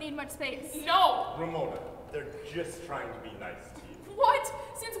 and we don't need much space. No! Ramona, they're just trying to be nice to you. What?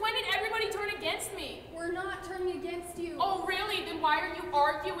 Since when did everybody turn against me? We're not turning against you. Oh, really? Then why are you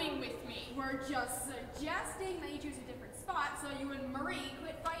arguing with me? We're just suggesting that you choose a different spot so you and Marie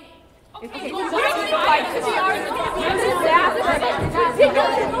quit fighting. Okay, well, why do you fight fight? to be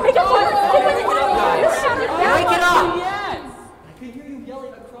Break it up! Yes! I could hear you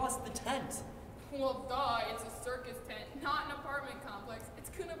yelling across the tent. Well, duh, it's a circus tent, not an apartment complex. It's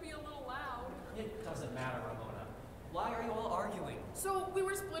gonna be a little loud. It doesn't matter, Ramona. Why are you all arguing? So we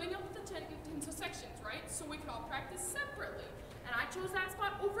were splitting up the tent into sections, right? So we could all practice separately. And I chose that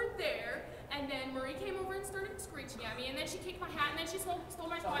spot over there, and then Marie came over and started screeching at me, and then she kicked my hat, and then she stole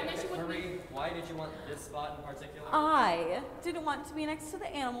my spot, and then she wouldn't Marie, why did you want this spot in particular? I didn't want to be next to the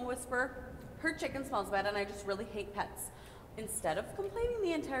animal whisperer. Her chicken smells bad, and I just really hate pets. Instead of complaining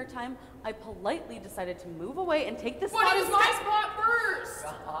the entire time, I politely decided to move away and take this spot. But it was my spot first!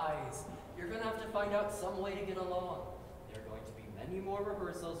 Guys, you're gonna have to find out some way to get along. There are going to be many more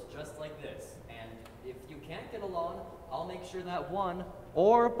rehearsals just like this. And if you can't get along, I'll make sure that one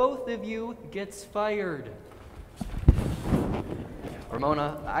or both of you gets fired.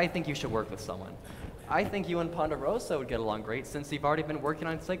 Ramona, I think you should work with someone. I think you and Ponderosa would get along great since you've already been working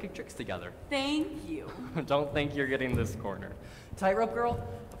on psychic tricks together. Thank you. Don't think you're getting this corner. Tightrope girl?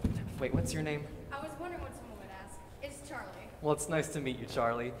 Wait, what's your name? I was wondering what someone would ask. It's Charlie. Well, it's nice to meet you,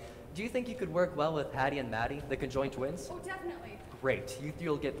 Charlie. Do you think you could work well with Hattie and Maddie, the conjoined twins? Oh, definitely. Great. You three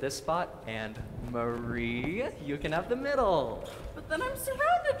will get this spot, and Marie, you can have the middle. But then I'm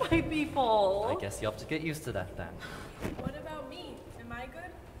surrounded by people. I guess you'll have to get used to that then. What about me? Am I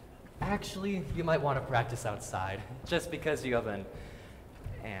good? Actually, you might want to practice outside, just because you have an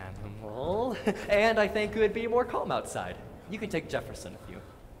animal. And I think it would be more calm outside. You can take Jefferson with you.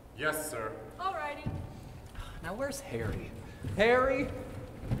 Yes, sir. Alrighty. Now, where's Harry? Harry?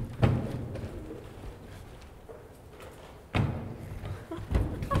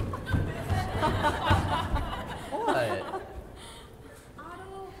 What?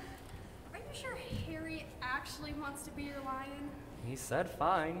 Otto, are you sure Harry actually wants to be your lion? He said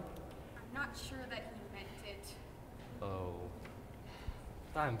fine. I'm not sure that he meant it. Oh.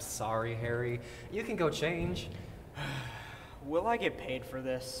 I'm sorry, Harry. You can go change. Will I get paid for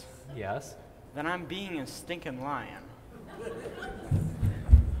this? Yes. Then I'm being a stinking lion.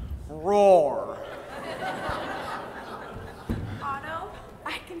 Roar! Otto,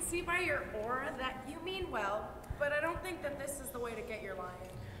 I can see by your aura that you mean well, but I don't think that this is the way to get your lion.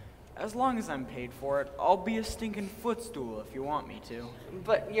 As long as I'm paid for it, I'll be a stinking footstool if you want me to.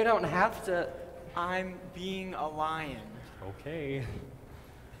 But you don't have to. I'm being a lion. Okay.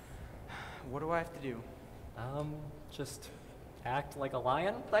 What do I have to do? Just act like a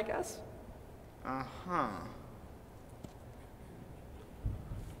lion, I guess. Uh-huh.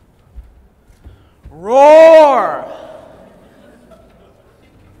 Roar!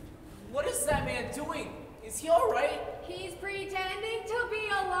 What is that man doing? Is he alright? He's pretending to be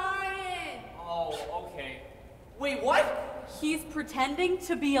a lion. Oh, okay. Wait, what? He's pretending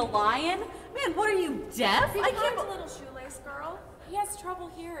to be a lion? Man, what are you, deaf? Be I kind, can't. little shoelace girl. He has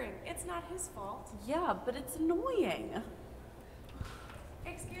trouble hearing. It's not his fault. Yeah, but it's annoying.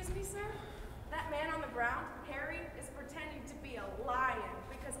 Excuse me, sir? That man on the ground, Harry, is pretending to be a lion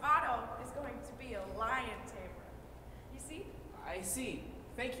because Otto is going to be a lion tamer. You see? I see.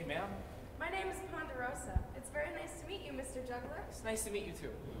 Thank you, ma'am. My name is Ponderosa. It's very nice to meet you, Mr. Juggler. It's nice to meet you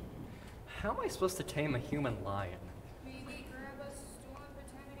too. How am I supposed to tame a human lion? Maybe grab a stool and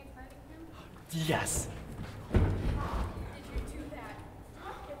pretend to be fighting him? Yes. How did you do that?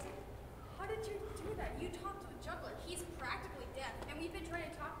 How did you do that? You talked to a juggler. He's practically deaf, and we've been trying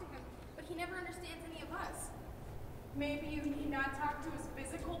to talk to him, but he never understands any of us. Maybe you need not talk to his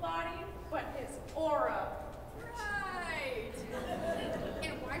physical body, but his aura. Right.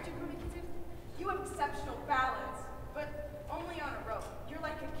 And why'd you come and kiss him? You have exceptional balance, but only on a rope. You're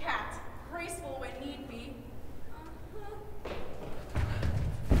like a cat, graceful when need be.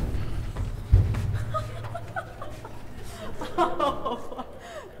 Oh,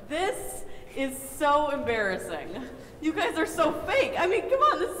 this is so embarrassing. You guys are so fake. I mean, come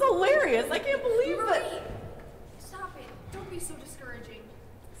on, this is hilarious. I can't believe it. Stop it. Don't be so discouraging.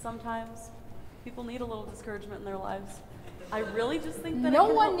 Sometimes people need a little discouragement in their lives. I really just think that No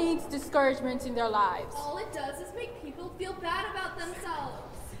one needs discouragement in their lives. All it does is make people feel bad about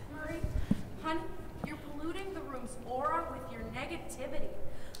themselves. Marie, honey, you're polluting the room's aura with your negativity.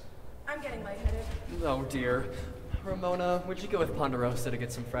 I'm getting lightheaded. Oh dear. Ramona, would you go with Ponderosa to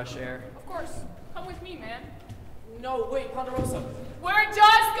get some fresh air? Of course. Come with me, man. No, wait, Ponderosa. We're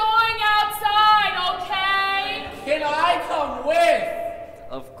just going outside, okay? Can I come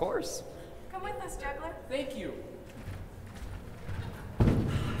with? Of course. Come with us, Juggler. Thank you.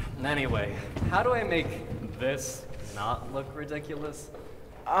 Anyway, how do I make this not look ridiculous?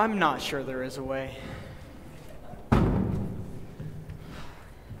 I'm not sure there is a way.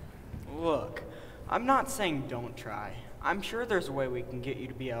 Look, I'm not saying don't try. I'm sure there's a way we can get you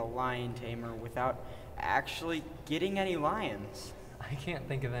to be a lion tamer without actually getting any lions. I can't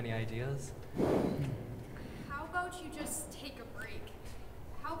think of any ideas. How about you just take a break?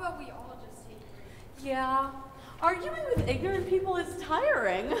 How about we all just take a break? Yeah. Arguing with ignorant people is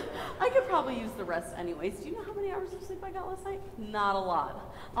tiring. I could probably use the rest anyways. Do you know how many hours of sleep I got last night? Not a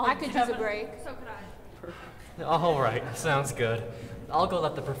lot. I could use a break. So could I. Perfect. All right, sounds good. I'll go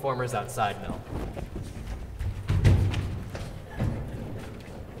let the performers outside know.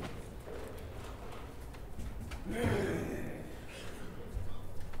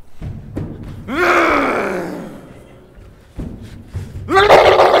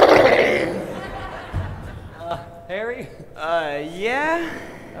 Harry? Yeah?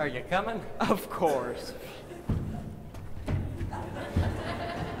 Are you coming? Of course.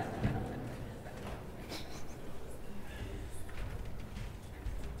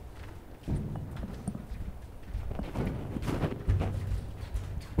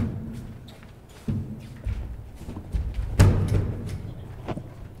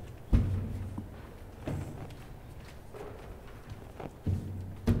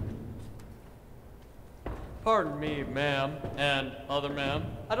 Pardon me, ma'am, and other ma'am.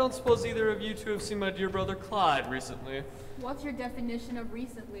 I don't suppose either of you two have seen my dear brother Clyde recently. What's your definition of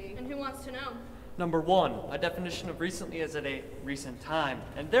recently? And who wants to know? Number one, my definition of recently is at a recent time,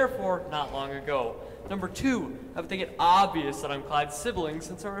 and therefore not long ago. Number two, I would think it obvious that I'm Clyde's sibling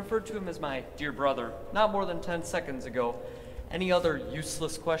since I referred to him as my dear brother, not more than 10 seconds ago. Any other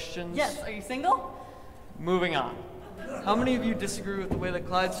useless questions? Yes, are you single? Moving on. How many of you disagree with the way that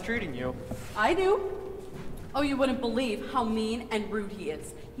Clyde's treating you? I do. Oh, you wouldn't believe how mean and rude he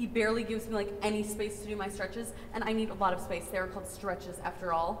is. He barely gives me like any space to do my stretches, and I need a lot of space. They're called stretches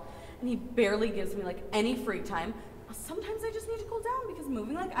after all. And he barely gives me like any free time. Sometimes I just need to cool down because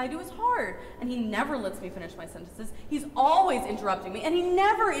moving like I do is hard. And he never lets me finish my sentences. He's always interrupting me, and he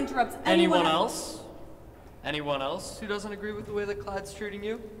never interrupts anyone else? Anyone else who doesn't agree with the way that Clyde's treating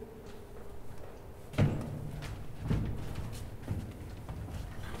you?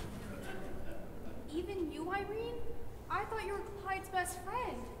 Even you, Irene? I thought you were Clyde's best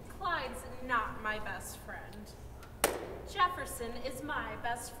friend. Clyde's not my best friend. Jefferson is my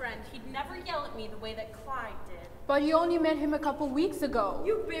best friend. He'd never yell at me the way that Clyde did. But you only met him a couple weeks ago.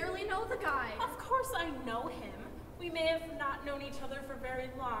 You barely know the guy. Of course I know him. We may have not known each other for very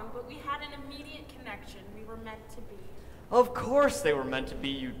long, but we had an immediate connection. We were meant to be. Of course they were meant to be,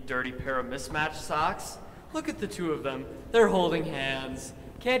 you dirty pair of mismatched socks. Look at the two of them. They're holding hands.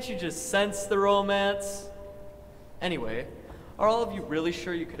 Can't you just sense the romance? Anyway, are all of you really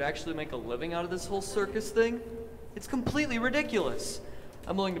sure you could actually make a living out of this whole circus thing? It's completely ridiculous.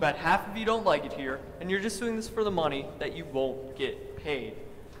 I'm willing to bet half of you don't like it here, and you're just doing this for the money that you won't get paid.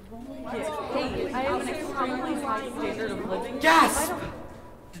 I have an extremely high standard of living. Gasp!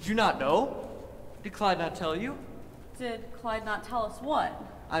 Did you not know? Did Clyde not tell you? Did Clyde not tell us what?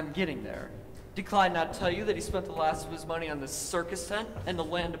 I'm getting there. Did Clyde not tell you that he spent the last of his money on this circus tent and the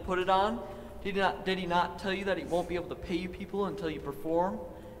land to put it on? Did he not tell you that he won't be able to pay you people until you perform?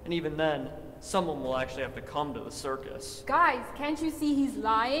 And even then, someone will actually have to come to the circus. Guys, can't you see he's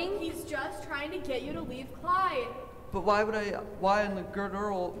lying? He's just trying to get you to leave Clyde. But why in the good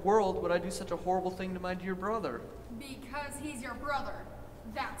world would I do such a horrible thing to my dear brother? Because he's your brother.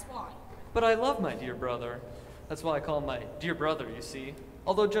 That's why. But I love my dear brother. That's why I call him my dear brother, you see.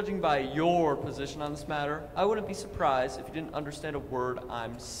 Although judging by your position on this matter, I wouldn't be surprised if you didn't understand a word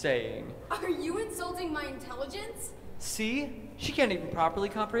I'm saying. Are you insulting my intelligence? See? She can't even properly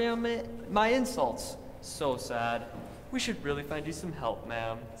comprehend my insults. So sad. We should really find you some help,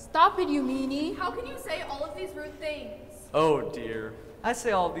 ma'am. Stop it, you meanie. How can you say all of these rude things? Oh dear. I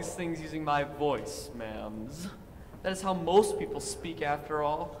say all of these things using my voice, ma'ams. That is how most people speak after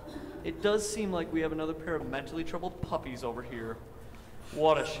all. It does seem like we have another pair of mentally troubled puppies over here.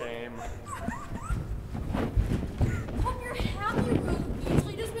 What a shame. Hope you're happy, Ruth. You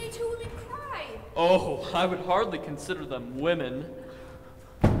usually just made two women cry. Oh, I would hardly consider them women.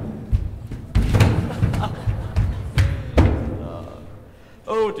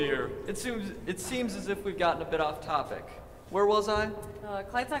 Oh dear. It seems as if we've gotten a bit off topic. Where was I?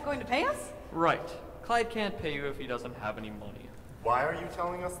 Clyde's not going to pay us? Right. Clyde can't pay you if he doesn't have any money. Why are you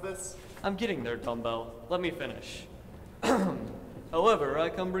telling us this? I'm getting there, dumbbell. Let me finish. However, I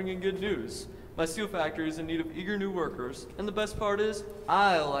come bringing good news. My steel factory is in need of eager new workers, and the best part is,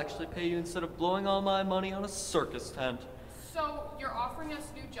 I'll actually pay you instead of blowing all my money on a circus tent. So, you're offering us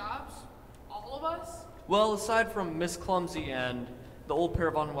new jobs? All of us? Well, aside from Miss Clumsy and the old pair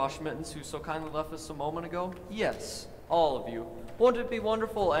of unwashed mittens who so kindly left us a moment ago, yes, all of you. Won't it be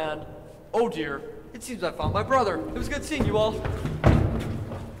wonderful? And, oh dear, it seems I found my brother. It was good seeing you all. I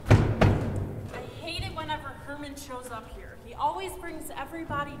hate it whenever Herman shows up here. He always brings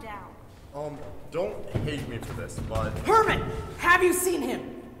everybody down. Don't hate me for this, but... Herman! Have you seen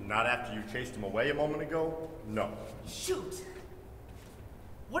him? Not after you chased him away a moment ago? No. Shoot!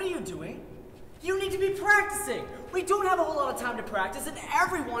 What are you doing? You need to be practicing! We don't have a whole lot of time to practice, and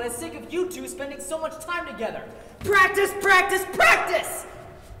everyone is sick of you two spending so much time together. Practice, practice, practice!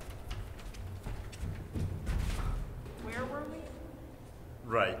 Where were we?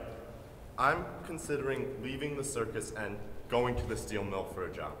 Right. I'm considering leaving the circus and going to the steel mill for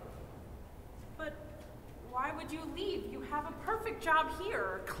a job. But why would you leave? You have a perfect job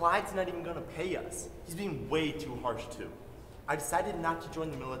here. Clyde's not even gonna pay us. He's being way too harsh too. I decided not to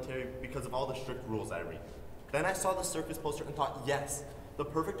join the military because of all the strict rules I read. Then I saw the circus poster and thought, yes, the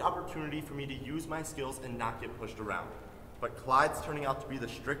perfect opportunity for me to use my skills and not get pushed around. But Clyde's turning out to be the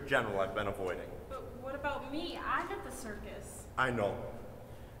strict general I've been avoiding. But what about me? I'm at the circus. I know.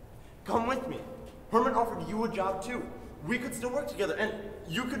 Come with me. Herman offered you a job too. We could still work together, and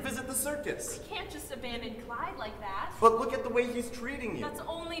you could visit the circus. We can't just abandon Clyde like that. But look at the way he's treating you. That's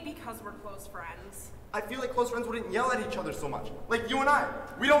only because we're close friends. I feel like close friends wouldn't yell at each other so much. Like you and I.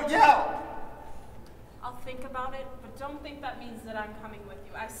 We don't yell! I'll think about it, but don't think that means that I'm coming with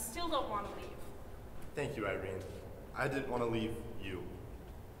you. I still don't want to leave. Thank you, Irene. I didn't want to leave you.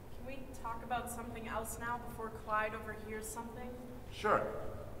 Can we talk about something else now before Clyde overhears something? Sure.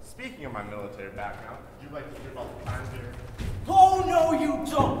 Speaking of my military background, would you like to hear about the times here? Oh, no, you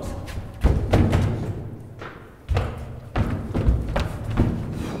don't!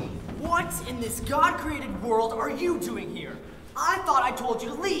 What in this God-created world are you doing here? I thought I told you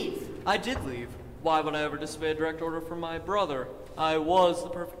to leave. I did leave. Why would I ever disobey a direct order from my brother? I was the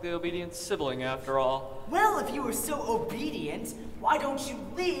perfectly obedient sibling, after all. Well, if you were so obedient, why don't you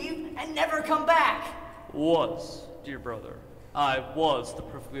leave and never come back? Was, dear brother. I was the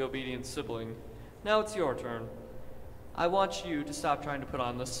perfectly obedient sibling. Now it's your turn. I want you to stop trying to put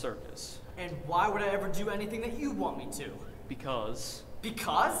on this circus. And why would I ever do anything that you want me to? Because...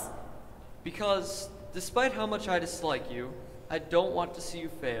 Because? Because, despite how much I dislike you, I don't want to see you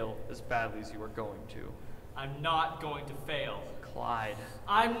fail as badly as you are going to. I'm not going to fail. Clyde.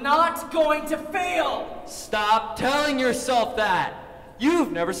 I'm not going to fail! Stop telling yourself that!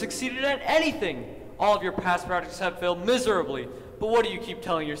 You've never succeeded at anything! All of your past projects have failed miserably. But what do you keep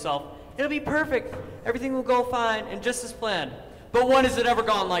telling yourself? It'll be perfect. Everything will go fine and just as planned. But when has it ever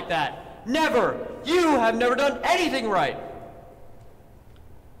gone like that? Never! You have never done anything right!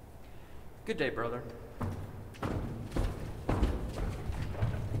 Good day, brother.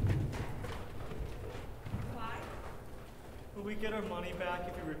 Clyde? Will we get our money back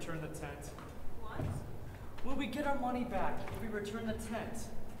if we return the tent? What? Will we get our money back if we return the tent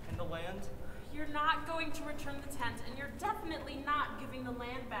and the land? You're not going to return the tent, and you're definitely not giving the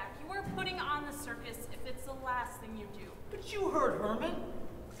land back. You are putting on the circus if it's the last thing you do. But you heard Herman.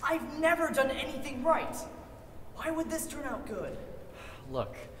 I've never done anything right. Why would this turn out good?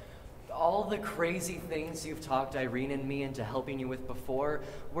 Look, all the crazy things you've talked Irene and me into helping you with before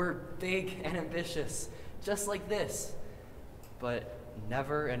were big and ambitious, just like this. But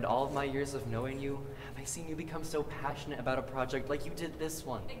never in all of my years of knowing you have I seen you become so passionate about a project like you did this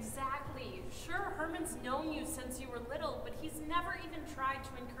one. Exactly. Sure, Herman's known you since you were little, but he's never even tried to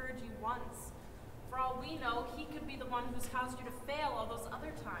encourage you once. For all we know, he could be the one who's caused you to fail all those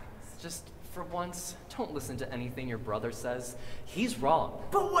other times. Just for once, don't listen to anything your brother says. He's wrong.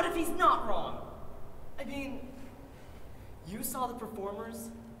 But what if he's not wrong? I mean, you saw the performers.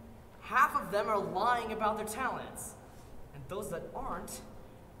 Half of them are lying about their talents. And those that aren't,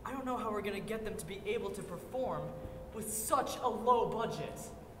 I don't know how we're gonna get them to be able to perform with such a low budget.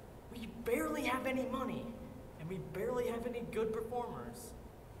 We barely have any money, and we barely have any good performers.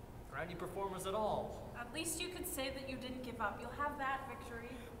 Or any performers at all. At least you could say that you didn't give up. You'll have that victory.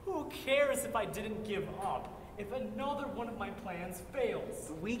 Who cares if I didn't give up? If another one of my plans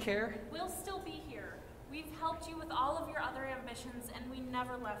fails? We care. We'll still be here. We've helped you with all of your other ambitions, and we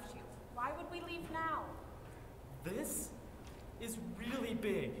never left you. Why would we leave now? This is really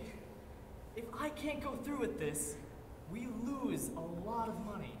big. If I can't go through with this, we lose a lot of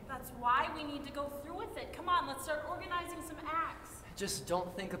money. That's why we need to go through with it. Come on, let's start organizing some acts. Just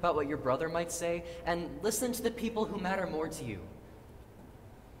don't think about what your brother might say, and listen to the people who matter more to you.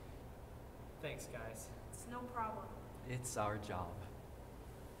 Thanks, guys. It's no problem. It's our job.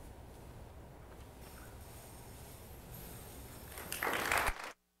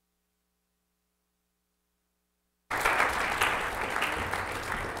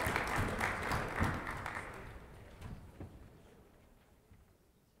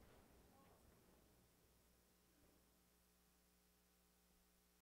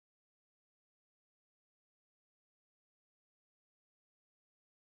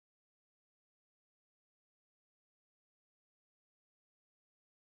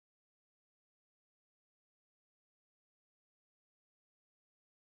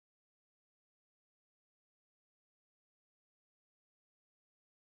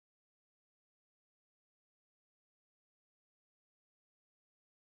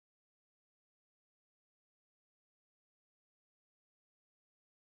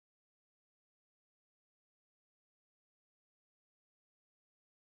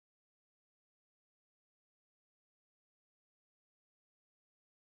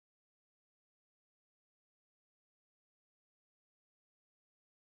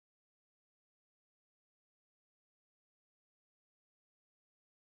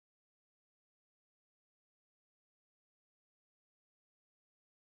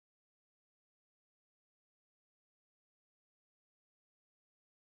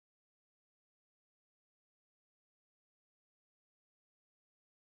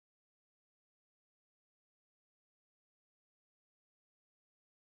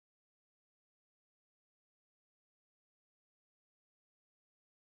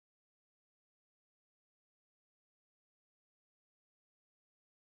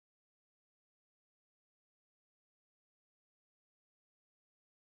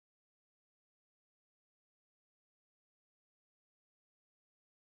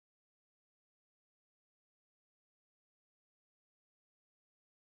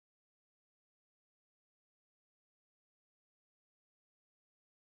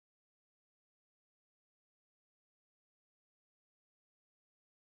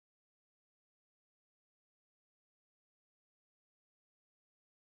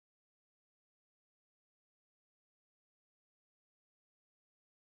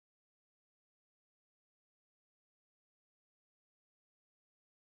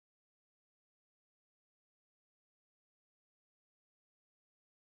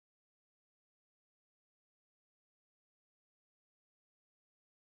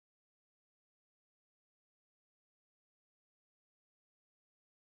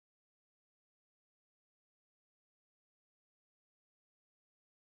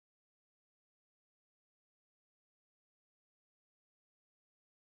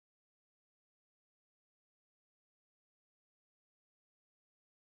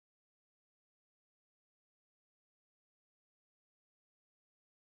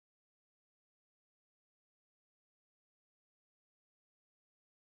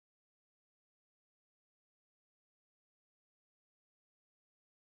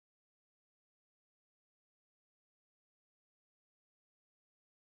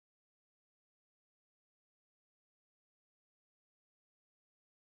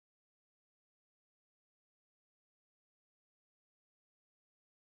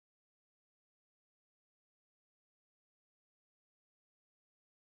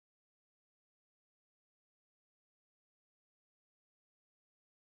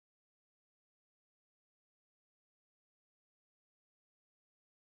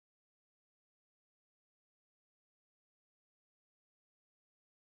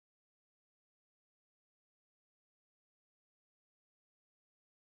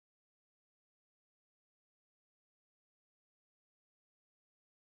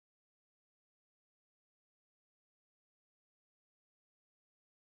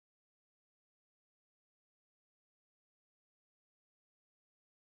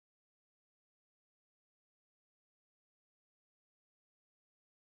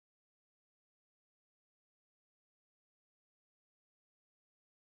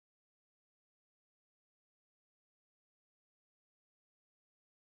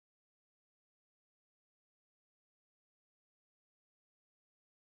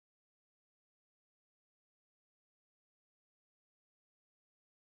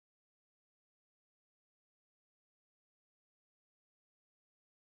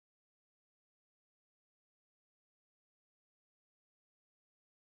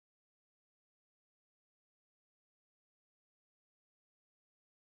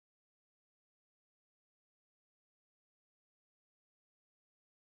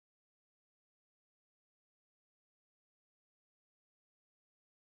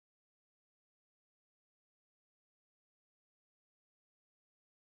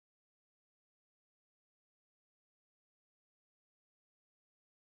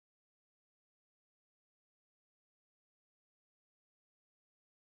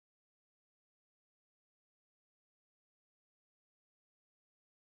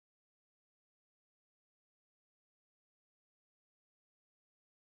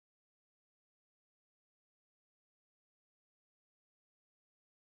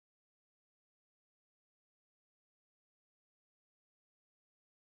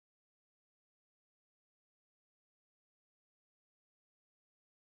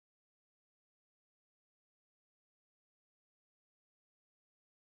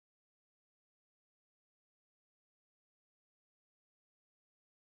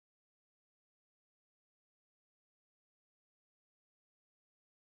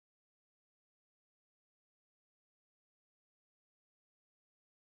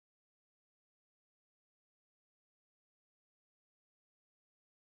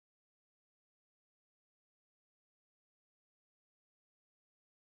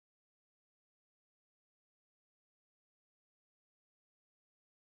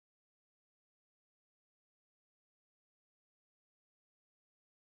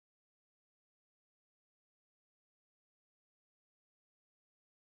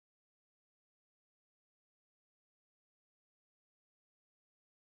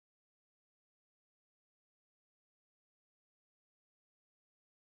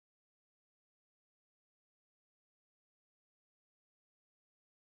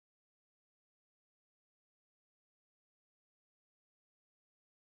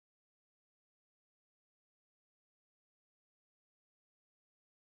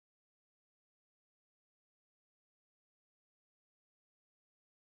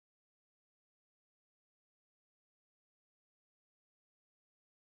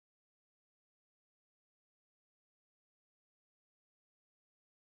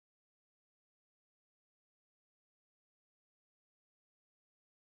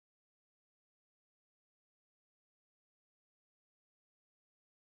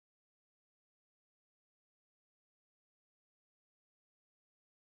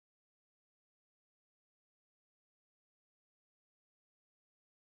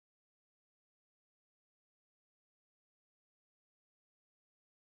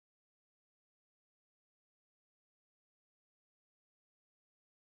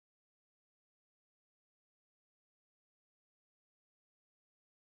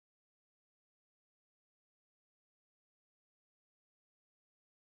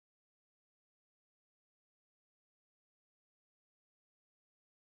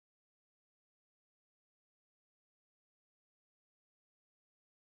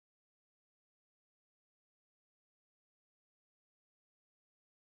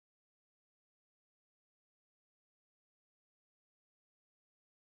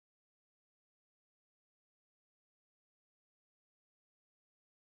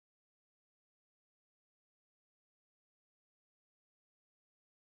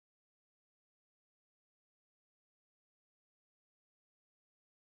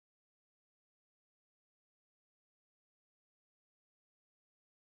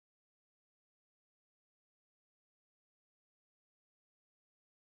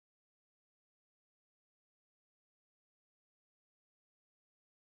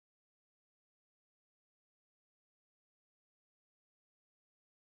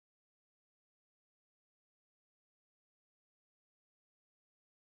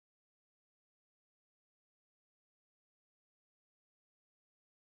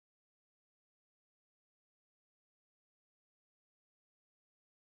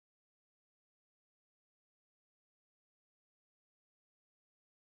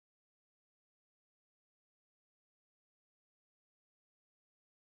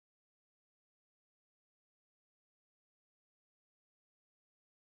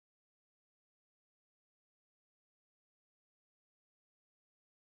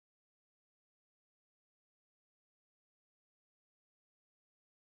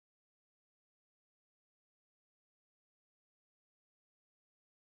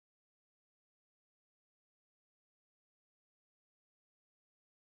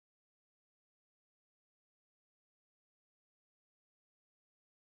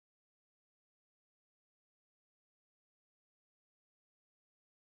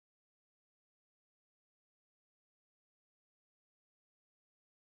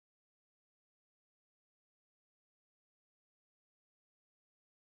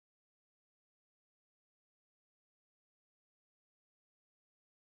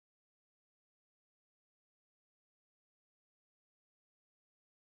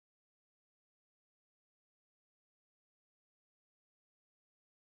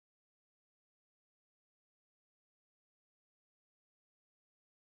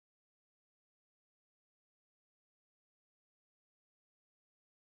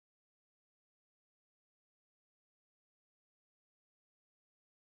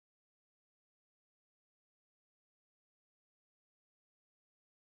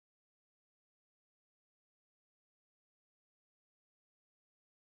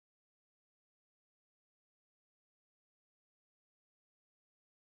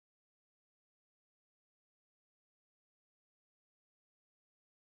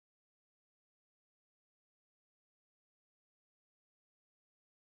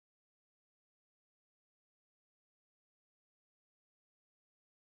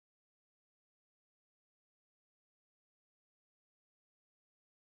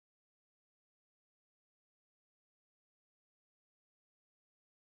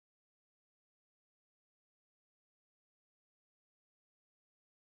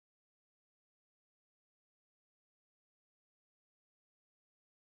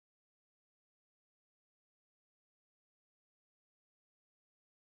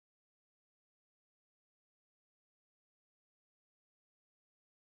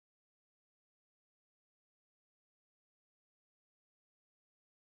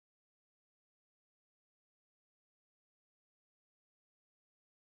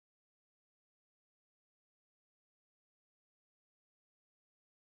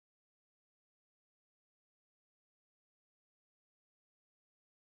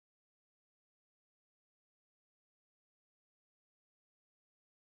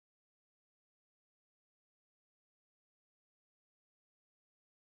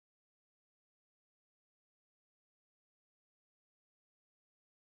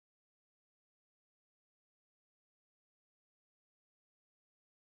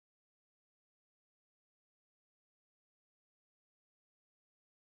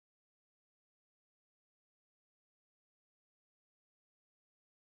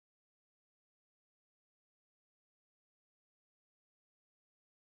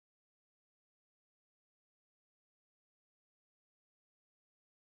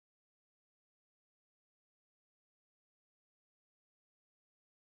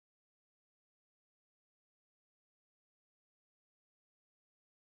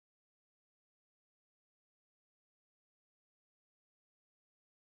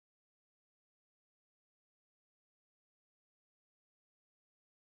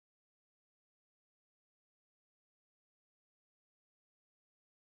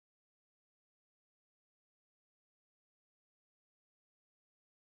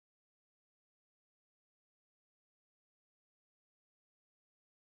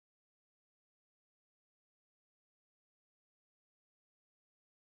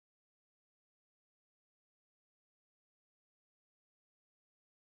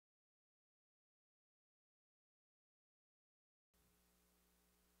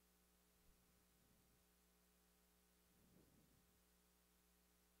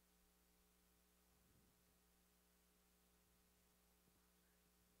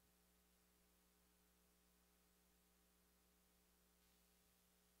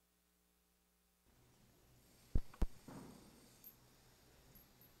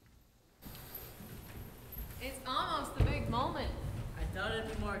 It's almost the big moment. I thought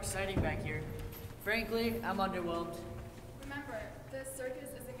it'd be more exciting back here. Frankly, I'm underwhelmed. Remember, the circus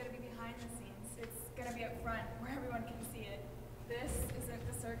isn't going to be behind the scenes. It's going to be up front, where everyone can see it. This isn't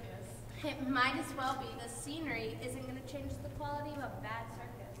the circus. It might as well be. The scenery isn't going to change the quality of a bad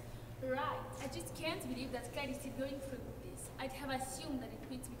circus. Right. I just can't believe that Clyde is still going through with this. I'd have assumed that it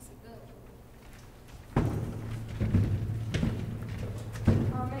quit weeks ago.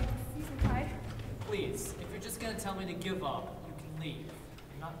 Excuse me, Clyde. Please, if you're just gonna tell me to give up, you can leave.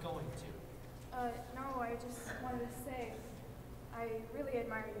 I'm not going to. No, I just wanted to say, I really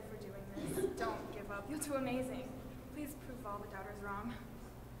admire you for doing this. Don't give up. You'll do amazing. Please prove all the doubters wrong.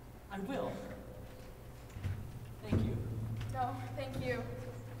 I will. Thank you. No, thank you.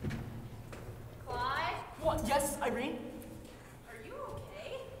 Clyde? What? Yes, Irene? Are you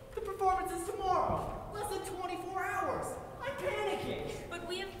okay? The performance is tomorrow. Less than 24 hours. I'm panicking. But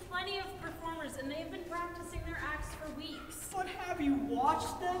we have plenty of performers, and they've been practicing their acts for weeks. But have you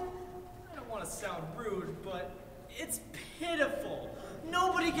watched them? I don't want to sound rude, but it's pitiful.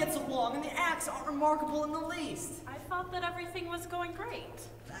 Nobody gets along, and the acts aren't remarkable in the least. I thought that everything was going great.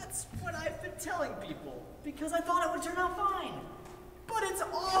 That's what I've been telling people, because I thought it would turn out fine. But it's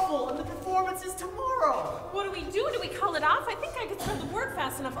awful, and the performance is tomorrow. What do? Do we call it off? I think I could spread the word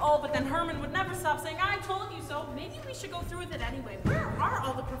fast enough. Oh, but then Herman would never stop saying, I told you so. Maybe we should go through with it anyway. Where are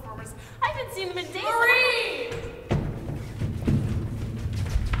all the performers? I haven't seen them in days. Marie!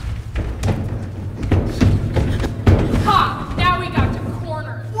 Ha! Now we got you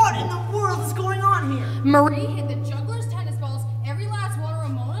cornered. What in the world is going on here? Marie hit the juggler's tennis balls, every last one of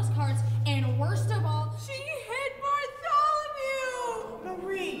Ramona's cards, and worst of all, She hit Bartholomew!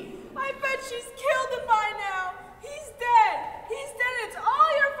 Marie! I bet she's killed him by now. He's dead. He's dead. It's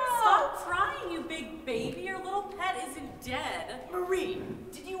all your fault. Stop crying, you big baby. Your little pet isn't dead. Marie,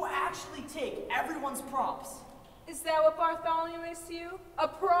 did you actually take everyone's props? Is that what Bartholomew is to you? A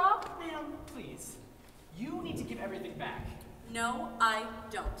prop? Ma'am, please. You need to give everything back. No, I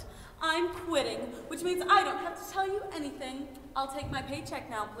don't. I'm quitting, which means I don't have to tell you anything. I'll take my paycheck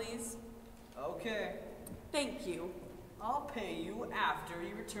now, please. Okay. Thank you. I'll pay you after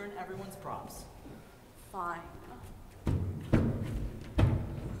you return everyone's props. Fine.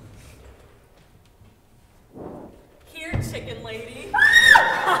 Here, chicken lady.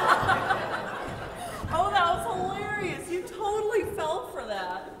 Oh, that was hilarious. You totally fell for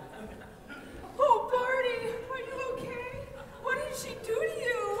that. Oh, Barty, are you okay? What did she do to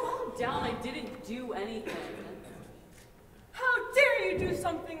you? Calm down, I didn't do anything. How dare you do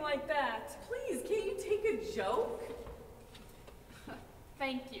something like that? Please, can't you take a joke?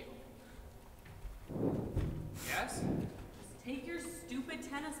 Thank you. Yes? Just take your stupid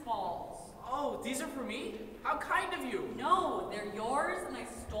tennis balls. Oh, these are for me? How kind of you. No, they're yours and I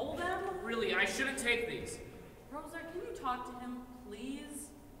stole them. Really, I shouldn't take these. Rosa, can you talk to him, please?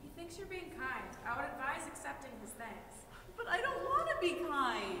 He thinks you're being kind. I would advise accepting his thanks. But I don't want to be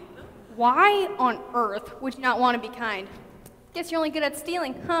kind. why on earth would you not want to be kind? Guess you're only good at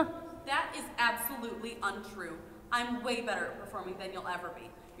stealing, huh? That is absolutely untrue. I'm way better at performing than you'll ever be.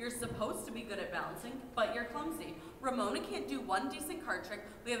 You're supposed to be good at balancing, but you're clumsy. Ramona can't do one decent card trick.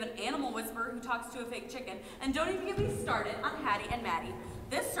 We have an animal whisperer who talks to a fake chicken. And don't even get me started on Hattie and Maddie.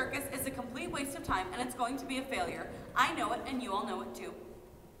 This circus is a complete waste of time, and it's going to be a failure. I know it, and you all know it too.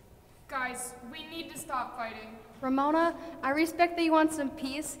 Guys, we need to stop fighting. Ramona, I respect that you want some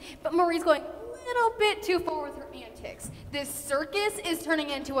peace, but Marie's going a little bit too far with her antics. This circus is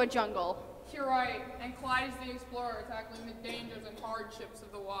turning into a jungle. You're right, and Clyde is the explorer tackling the dangers and hardships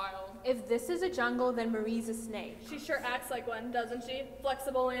of the wild. If this is a jungle, then Marie's a snake. She sure acts like one, doesn't she?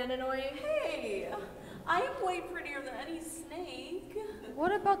 Flexible and annoying. Hey, I am way prettier than any snake.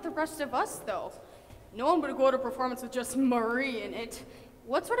 What about the rest of us, though? No one would go to a performance with just Marie in it.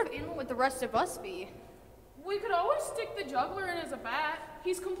 What sort of animal would the rest of us be? We could always stick the juggler in as a bat.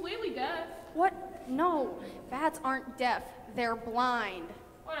 He's completely deaf. What? No, bats aren't deaf. They're blind.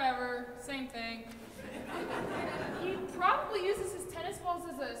 Whatever, same thing. He probably uses his tennis balls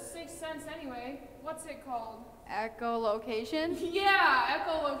as a sixth sense anyway. What's it called? Echolocation? Yeah,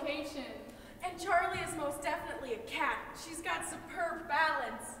 echolocation. And Charlie is most definitely a cat. She's got superb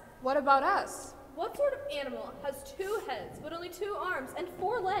balance. What about us? What sort of animal has 2 heads, but only 2 arms and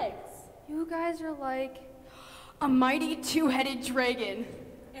 4 legs? You guys are like a mighty two-headed dragon.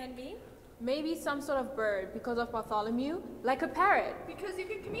 And me? Maybe some sort of bird because of Bartholomew, like a parrot. Because you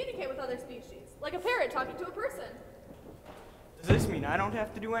can communicate with other species, like a parrot talking to a person. Does this mean I don't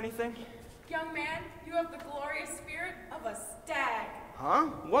have to do anything? Young man, you have the glorious spirit of a stag. Huh?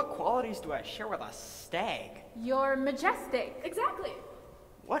 What qualities do I share with a stag? You're majestic. Exactly.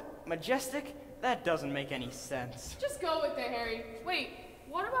 What? Majestic? That doesn't make any sense. Just go with it, Harry. Wait,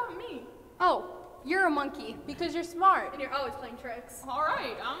 what about me? Oh, you're a monkey. Because you're smart. And you're always playing tricks. All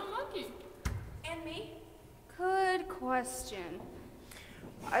right, I'm a monkey. And me? Good question.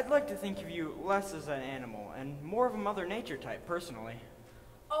 I'd like to think of you less as an animal and more of a Mother Nature type, personally.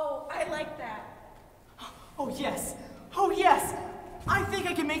 Oh, I like that. Oh, yes. Oh, yes. I think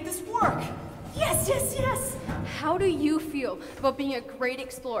I can make this work. Yes, yes, yes. How do you feel about being a great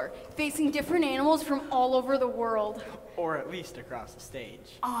explorer, facing different animals from all over the world? Or at least across the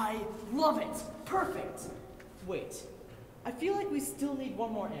stage. I love it. Perfect. Wait, I feel like we still need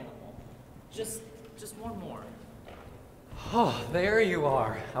one more animal. Just one more. Oh, there you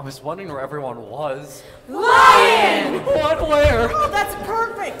are. I was wondering where everyone was. Lion! What? Where? Oh, that's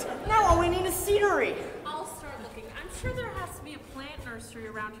perfect. Now all we need is scenery. I'll start looking. I'm sure there has to be a plant nursery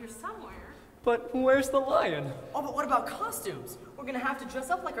around here somewhere. But where's the lion? Oh, but what about costumes? We're gonna have to dress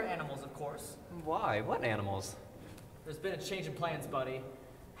up like our animals, of course. Why? What animals? There's been a change in plans, buddy.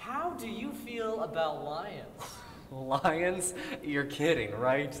 How do you feel about lions? Lions? You're kidding,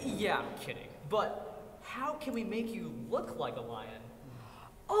 right? Yeah, I'm kidding. But how can we make you look like a lion?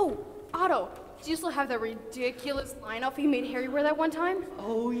 Oh, Otto, do you still have that ridiculous lion outfit you made Harry wear that one time?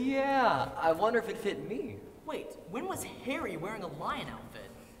 Oh, yeah. I wonder if it fit me. Wait, when was Harry wearing a lion outfit?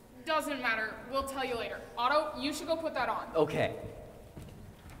 Doesn't matter. We'll tell you later. Otto, you should go put that on. Okay.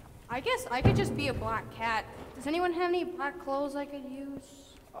 I guess I could just be a black cat. Does anyone have any black clothes I could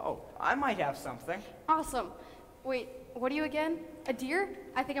use? Oh, I might have something. Awesome. Wait, what are you again? A deer?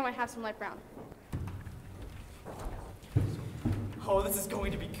 I think I might have some light brown. Oh, this is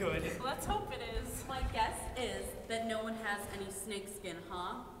going to be good. Let's hope it is. My guess is that no one has any snakeskin,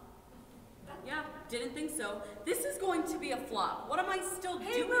 huh? Yeah, didn't think so. This is going to be a flop. What am I still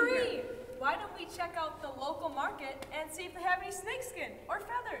Hey, doing Marie! here? Why don't we check out the local market and see if they have any snakeskin or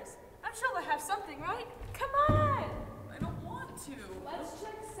feathers? I'm sure they'll have something, right? Come on! I don't want to. Let's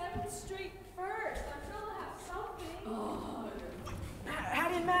check 7th Street first. I'm sure they'll have something.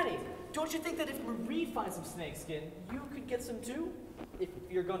 Hattie and Maddie, don't you think that if Marie finds some snakeskin, you could get some too? If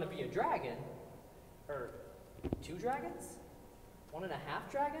you're gonna be a dragon. Or 2 dragons? 1.5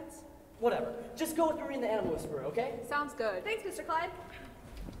 dragons? Whatever. Just go with Marie and the Animal Whisperer, okay? Sounds good. Thanks, Mr. Clyde.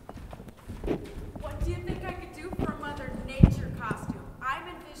 What do you think I could do for a Mother Nature costume? I'm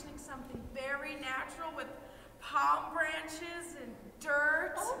envisioning something very natural with palm branches and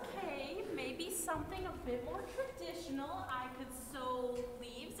dirt. Okay, maybe something a bit more traditional. I could sew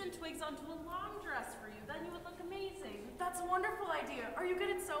leaves and twigs onto a long dress for you. Then you would look amazing. That's a wonderful idea. Are you good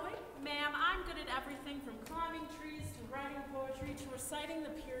at sewing? Ma'am, I'm good at everything from climbing trees to writing poetry to reciting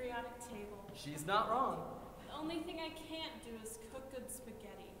the periodic table. She's not wrong. The only thing I can't do is cook good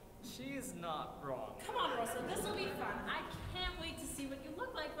spaghetti. She's not wrong. Come on, Rosa, this will be fun. I can't wait to see what you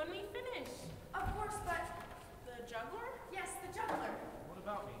look like when we finish. Of course, but the juggler? Yes, the juggler. What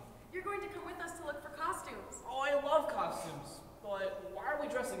about me? You're going to come with us to look for costumes. Oh, I love costumes. But why are we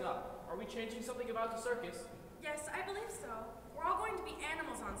dressing up? Are we changing something about the circus? Yes, I believe so. We're all going to be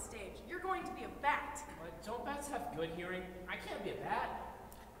animals on stage. You're going to be a bat. But don't bats have good hearing? I can't be a bat.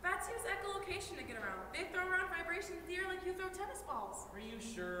 Bats use echolocation to get around. They throw around vibrations in the air like you throw tennis balls. Are you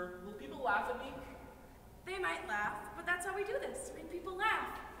sure? Will people laugh at me? They might laugh, but that's how we do this, to make people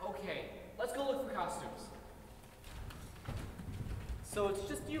laugh. Okay, let's go look for costumes. So it's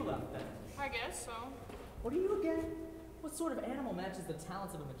just you left then. I guess so. What are you again? What sort of animal matches the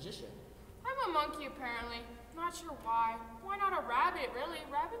talents of a magician? I'm a monkey, apparently. Not sure why. Why not a rabbit, really?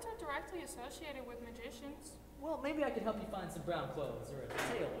 Rabbits are directly associated with magicians. Well, maybe I could help you find some brown clothes or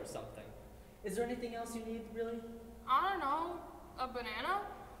a tail or something. Is there anything else you need, really? I don't know. A banana?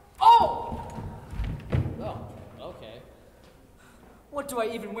 Oh! Oh, okay. What do I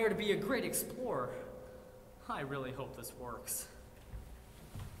even wear to be a great explorer? I really hope this works.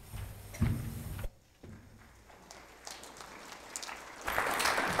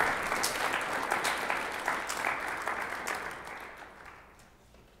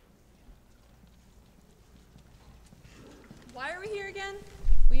 Why are we here again?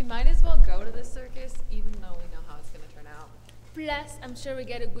 We might as well go to the circus, even though we know how it's gonna turn out. Plus, I'm sure we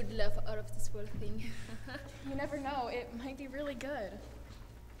get a good laugh out of this whole thing. You never know, it might be really good.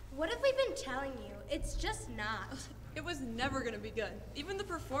 What have we been telling you? It's just not. It was never gonna be good. Even the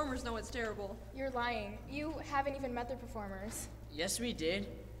performers know it's terrible. You're lying. You haven't even met the performers. Yes, we did.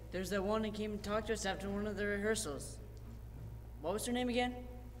 There's that one that came and talked to us after one of the rehearsals. What was her name again?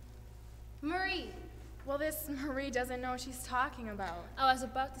 Marie. Well, this Marie doesn't know what she's talking about. I was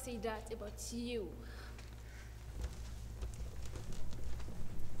about to say that about you.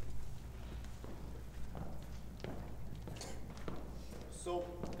 So,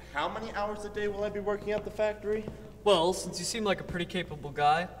 how many hours a day will I be working at the factory? Well, since you seem like a pretty capable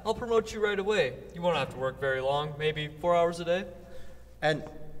guy, I'll promote you right away. You won't have to work very long, maybe 4 hours a day. And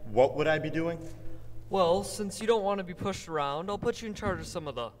what would I be doing? Well, since you don't want to be pushed around, I'll put you in charge of some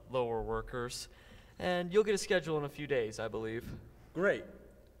of the lower workers. And you'll get a schedule in a few days, I believe. Great.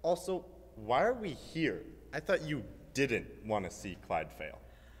 Also, why are we here? I thought you didn't want to see Clyde fail.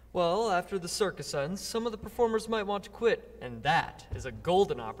 Well, after the circus ends, some of the performers might want to quit, and that is a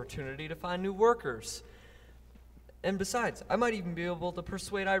golden opportunity to find new workers. And besides, I might even be able to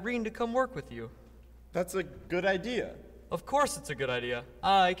persuade Irene to come work with you. That's a good idea. Of course it's a good idea.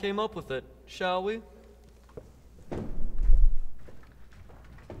 I came up with it. Shall we?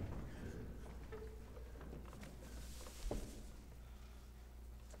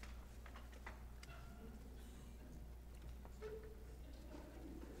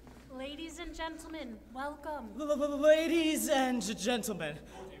 Ladies and gentlemen, welcome. Ladies and gentlemen.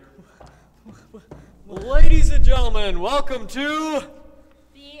 Ladies and gentlemen, welcome to...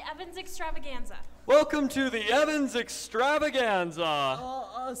 The Evans Extravaganza. Welcome to the Evans Extravaganza.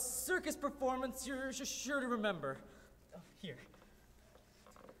 A circus performance you're sure to remember. Here.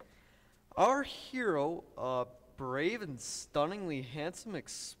 Our hero, a brave and stunningly handsome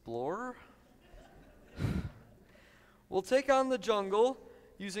explorer, will take on the jungle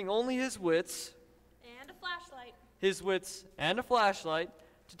using only his wits. And a flashlight. His wits and a flashlight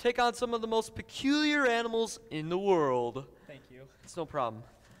to take on some of the most peculiar animals in the world. Thank you. It's no problem.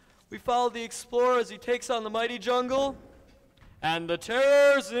 We follow the explorer as he takes on the mighty jungle and the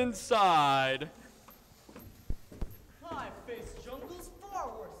terrors inside. I've faced jungles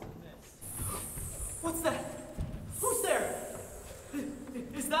far worse than this. What's that? Who's there?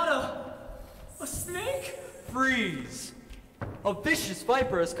 Is that a snake? Freeze! A vicious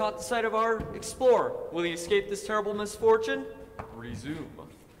viper has caught the sight of our explorer. Will he escape this terrible misfortune? Resume.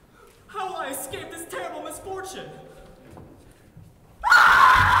 How will I escape this terrible misfortune?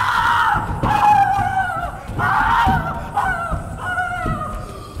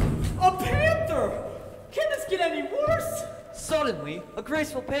 A panther! Can this get any worse? Suddenly, a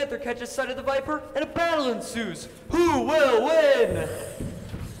graceful panther catches sight of the viper and a battle ensues. Who will win?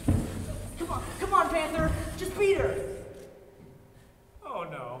 Come on, Panther. Just beat her. Oh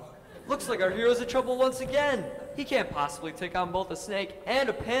no. Looks like our hero's in trouble once again. He can't possibly take on both a snake and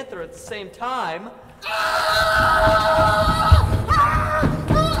a panther at the same time.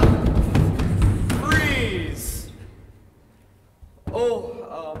 Freeze!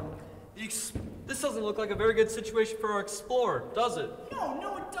 This doesn't look like a very good situation for our explorer, does it?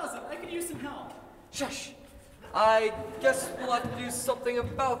 No, it doesn't. I could use some help. Shush! I guess we'll have to do something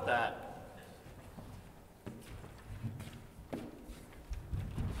about that.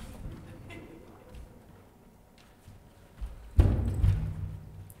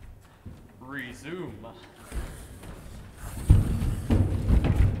 Resume.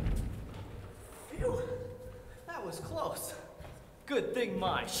 Phew, that was close. Good thing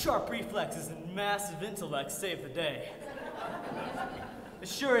my sharp reflexes and massive intellect saved the day. It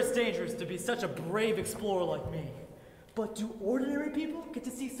sure is dangerous to be such a brave explorer like me. But do ordinary people get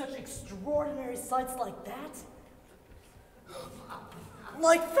to see such extraordinary sights like that?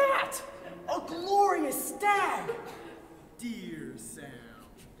 Like that! A glorious stag! Deer sound.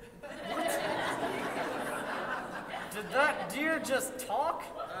 What? Did that deer just talk?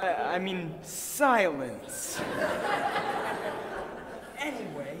 I mean, silence.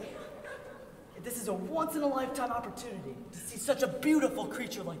 Anyway, this is a once-in-a-lifetime opportunity to see such a beautiful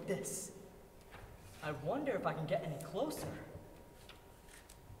creature like this. I wonder if I can get any closer.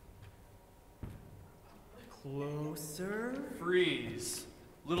 Closer? Freeze.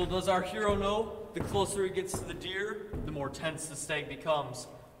 Little does our hero know, the closer he gets to the deer, the more tense the stag becomes.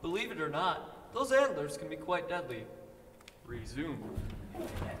 Believe it or not, those antlers can be quite deadly. Resume.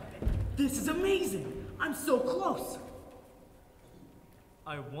 This is amazing! I'm so close!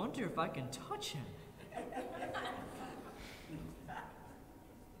 I wonder if I can touch him.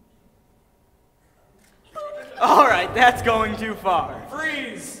 All right, that's going too far.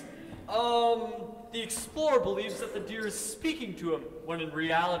 Freeze! The explorer believes that the deer is speaking to him, when in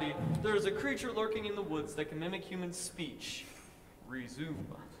reality, there is a creature lurking in the woods that can mimic human speech. Resume.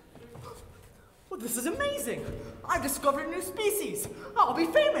 Well, this is amazing! I've discovered a new species! I'll be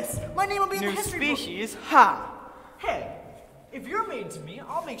famous! My name will be in the history book! New species? Ha! Hey, if you're mean to me,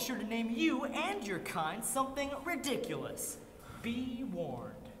 I'll make sure to name you and your kind something ridiculous. Be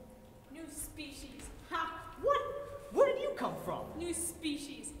warned. New species. Ha! What? Where did you come from? New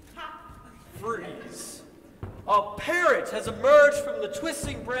species. Ha! Freeze. A parrot has emerged from the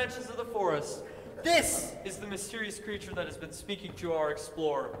twisting branches of the forest. This is the mysterious creature that has been speaking to our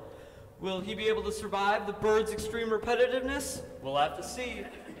explorer. Will he be able to survive the bird's extreme repetitiveness? We'll have to see.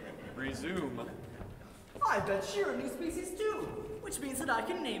 Resume. I bet you're a new species too, which means that I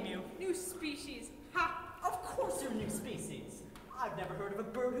can name you. New species. Ha! Of course you're a new species. I've never heard of a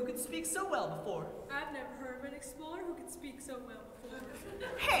bird who could speak so well before. I've never heard of an explorer who could speak so well before.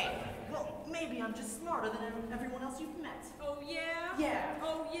 Hey! Well, maybe I'm just smarter than everyone else you've met. Oh yeah? Yeah.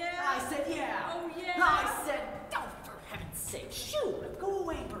 Oh yeah? I said yeah. Oh yeah? I said, don't, for heaven's sake. Shoo! Go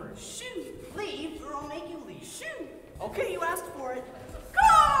away, bird. Shoo! Leave, or I'll make you leave. Shoo! Okay, you asked for it. Go!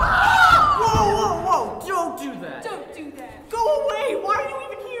 Whoa, whoa, whoa! Don't do that. Don't do that. Go away! Why are you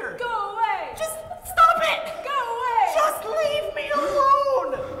even here? Go away. Just stop it! Go away. Just leave me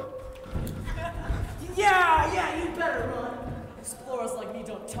alone! Yeah, you better run. Explorers like me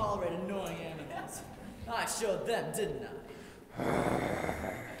don't tolerate annoying animals. I showed them, didn't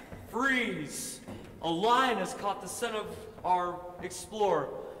I? Freeze! A lion has caught the scent of our explorer.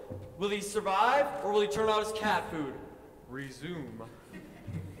 Will he survive, or will he turn out as cat food? Resume.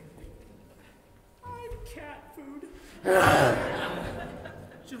 I'm cat food.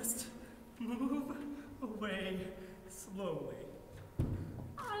 Just move away slowly.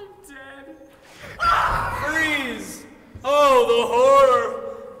 I'm dead. Freeze! Oh, the horror!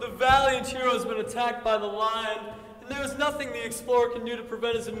 The valiant hero has been attacked by the lion, and there is nothing the explorer can do to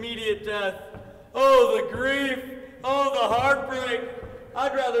prevent his immediate death. Oh, the grief! Oh, the heartbreak!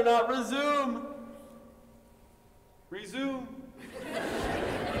 I'd rather not resume. Resume.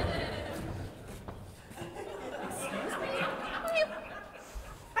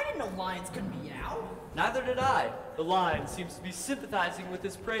 I didn't know lions could meow. Neither did I. The lion seems to be sympathizing with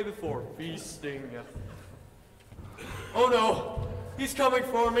his prey before feasting. Oh no! He's coming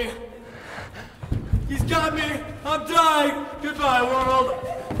for me! He's got me! I'm dying! Goodbye, world!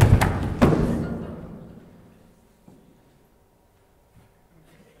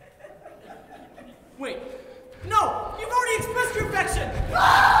 Wait. No! You've already expressed your affection!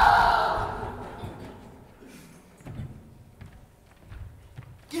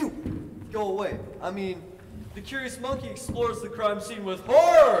 You! Go away. I mean, the curious monkey explores the crime scene with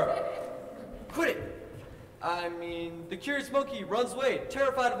horror! Quit it! I mean, the curious monkey runs away,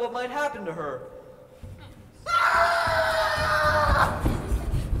 terrified of what might happen to her.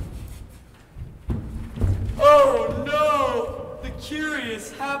 Oh no! The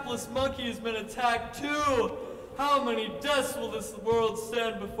curious, hapless monkey has been attacked too! How many deaths will this world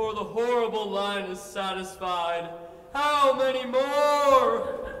stand before the horrible lion is satisfied? How many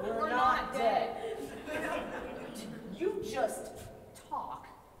more? We're not dead. Did you just talk?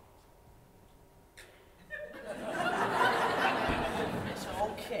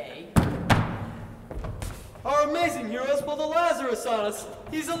 Okay. Our amazing heroes pulled a Lazarus on us.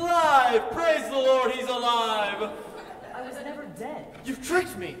 He's alive! Praise the Lord, he's alive! I was never dead. You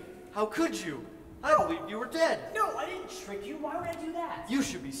tricked me! How could you? I believed you were dead. No, I didn't trick you. Why would I do that? You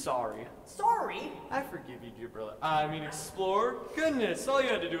should be sorry. Sorry? I forgive you, dear brother. I mean, explorer. Goodness, all you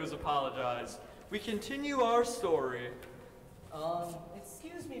had to do was apologize. We continue our story.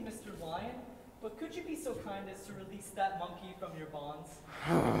 Excuse me, Mr. Lion, but could you be so kind as to release that monkey from your bonds?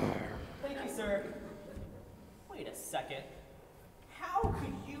 Thank you, sir. Wait a second. How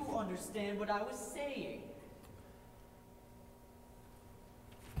could you understand what I was saying?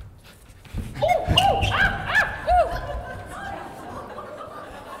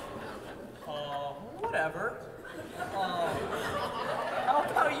 Whatever. How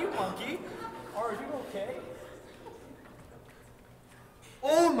about you, monkey? Are you okay?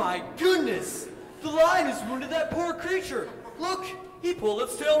 Oh my goodness! The lion has wounded that poor creature! Look! He pulled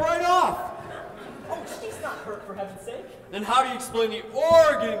its tail right off! Oh, she's not hurt, for heaven's sake. Then how do you explain the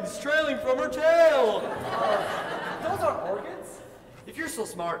organs trailing from her tail? Those aren't organs. If you're so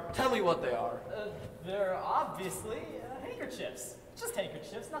smart, tell me what they are. They're obviously handkerchiefs. Just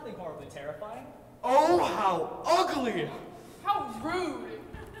handkerchiefs, nothing horribly terrifying. Oh, how ugly! How rude!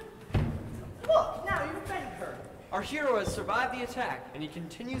 Look, now you're offending her. Our hero has survived the attack, and he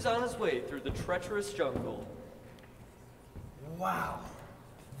continues on his way through the treacherous jungle. Wow,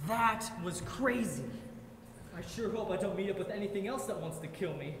 that was crazy. I sure hope I don't meet up with anything else that wants to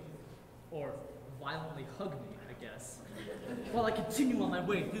kill me. Or violently hug me, I guess. While I continue on my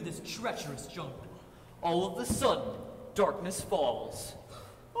way through this treacherous jungle. All of a sudden, darkness falls.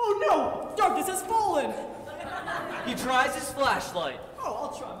 Oh no! Darkness has fallen! He tries his flashlight. Oh,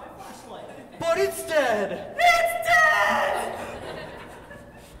 I'll try my flashlight. But it's dead! It's dead!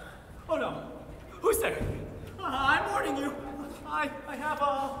 Oh no. Who's there? I'm warning you. I have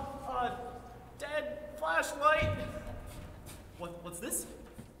a dead flashlight. What's this?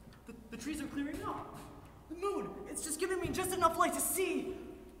 The trees are clearing up. It's just giving me just enough light to see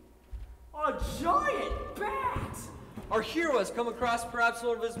a giant bat! Our hero has come across perhaps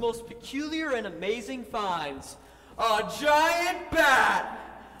one of his most peculiar and amazing finds. A giant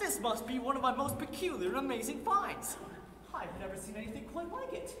bat! This must be one of my most peculiar and amazing finds. I've never seen anything quite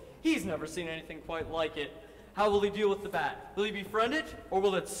like it. He's never seen anything quite like it. How will he deal with the bat? Will he befriend it, or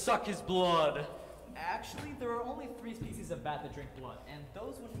will it suck his blood? Actually, there are only 3 species of bat that drink blood, and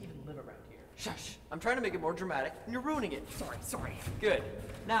those wouldn't even live around here. Shush! I'm trying to make it more dramatic, and you're ruining it. Sorry. Good.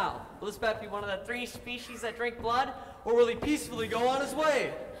 Now, will this bat be one of the 3 species that drink blood, or will he peacefully go on his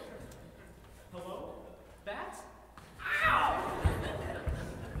way? Hello? Bat?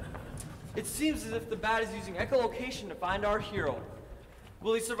 It seems as if the bat is using echolocation to find our hero.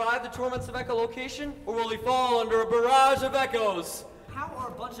 Will he survive the torments of echolocation, or will he fall under a barrage of echoes? How are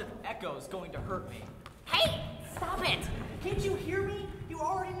a bunch of echoes going to hurt me? Hey! Stop it! Can't you hear me? You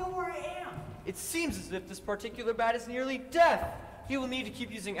already know where I am. It seems as if this particular bat is nearly deaf. He will need to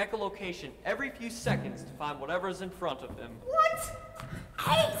keep using echolocation every few seconds to find whatever is in front of him. What?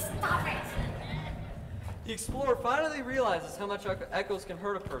 Hey, stop it! The explorer finally realizes how much echoes can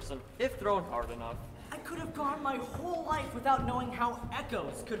hurt a person if thrown hard enough. I could have gone my whole life without knowing how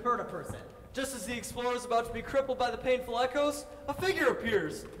echoes could hurt a person. Just as the explorer is about to be crippled by the painful echoes, a figure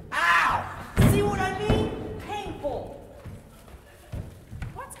appears. Ow! See what I mean? Painful!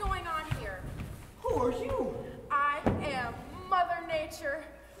 What's going on here? Who are you? I am Mother Nature.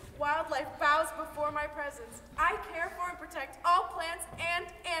 Wildlife bows before my presence. I care for and protect all plants and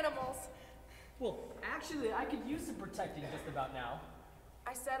animals. Well, actually, I could use some protecting just about now.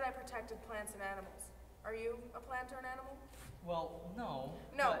 I said I protected plants and animals. Are you a plant or an animal? Well, no.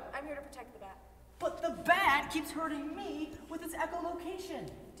 No, I'm here to protect the bat. But the bat keeps hurting me with its echolocation.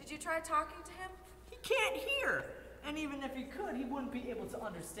 Did you try talking to him? He can't hear. And even if he could, he wouldn't be able to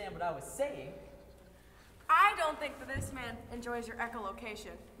understand what I was saying. I don't think that this man enjoys your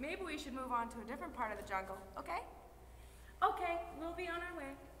echolocation. Maybe we should move on to a different part of the jungle, okay? Okay, we'll be on our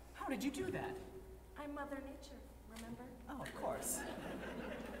way. How did you do that? I'm Mother Nature, remember? Oh, of course.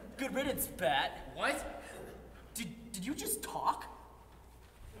 Good riddance, bat. What? Did you just talk?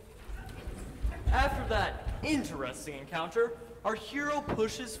 After that interesting encounter, our hero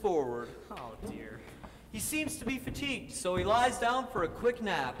pushes forward. Oh, dear. He seems to be fatigued, so he lies down for a quick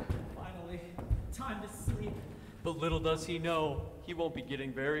nap. Finally, time to sleep. But little does he know, he won't be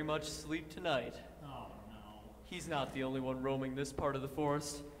getting very much sleep tonight. Oh, no. He's not the only one roaming this part of the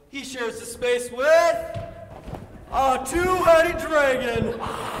forest. He shares the space with a 2-headed dragon.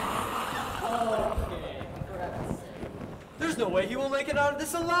 Okay, perhaps. There's no way he will make it out of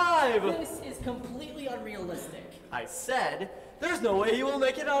this alive. This is completely unrealistic. I said, there's no way he will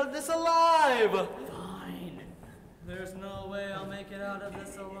make it out of this alive. Fine. There's no way I'll make it out of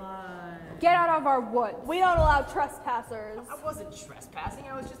this alive. Get out of our woods. We don't allow trespassers. I wasn't trespassing,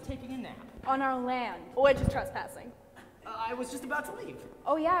 I was just taking a nap. On our land. Which is trespassing. I was just about to leave.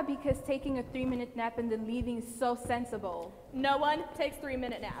 Oh yeah, because taking a 3-minute nap and then leaving is so sensible. No one takes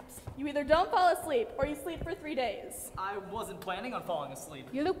 3-minute naps. You either don't fall asleep or you sleep for 3 days. I wasn't planning on falling asleep.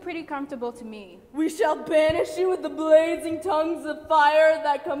 You look pretty comfortable to me. We shall banish you with the blazing tongues of fire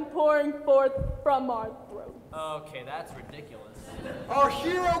that come pouring forth from our throats. Okay, that's ridiculous. Our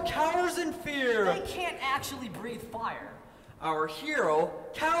hero cowers in fear. They can't actually breathe fire. Our hero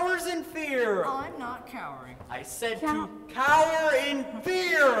cowers in fear. I'm not cowering. I said to cower in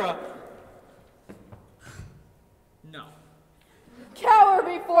fear. No. Cower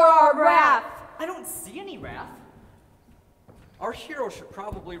before our wrath. I don't see any wrath. Our hero should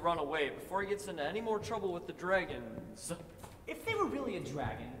probably run away before he gets into any more trouble with the dragons. If they were really a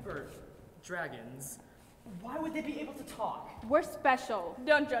dragon, or dragons, why would they be able to talk? We're special.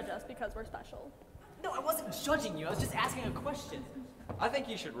 Don't judge us because we're special. No, I wasn't judging you. I was just asking a question. I think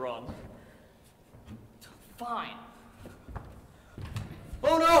he should run. Fine.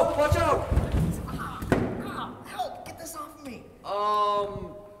 Oh no! Watch out! Help! Get this off of me!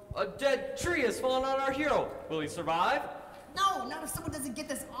 A dead tree has fallen on our hero. Will he survive? No, not if someone doesn't get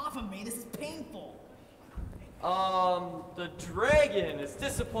this off of me. This is painful. The dragon is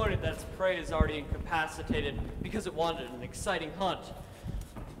disappointed that its prey is already incapacitated because it wanted an exciting hunt.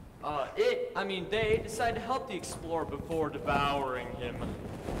 They decide to help the explorer before devouring him.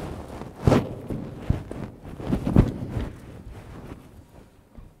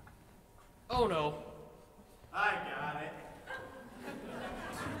 Oh no. I got it.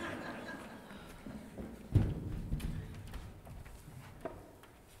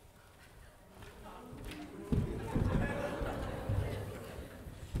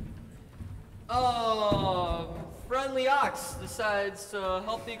 Friendly ox decides to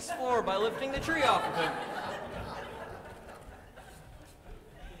help the explorer by lifting the tree off of him.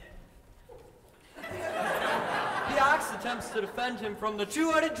 attempts to defend him from the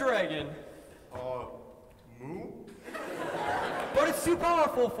two-headed dragon. Moo? But it's too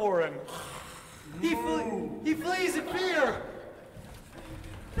powerful for him. He flees in fear.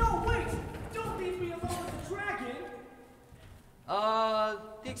 No, wait! Don't leave me alone with the dragon!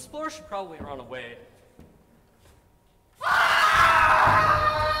 The explorer should probably run away.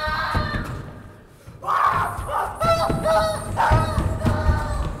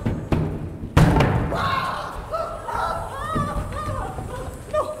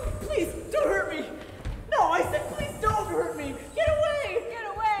 No, please, don't hurt me! No, I said please don't hurt me! Get away! Get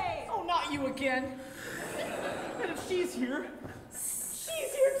away! Oh, not you again! And if she's here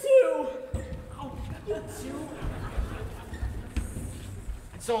too! Oh, you too!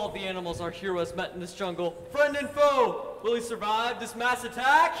 So all the animals our hero has met in this jungle, friend and foe, will he survive this mass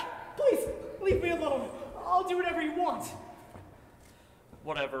attack? Please, leave me alone. I'll do whatever you want.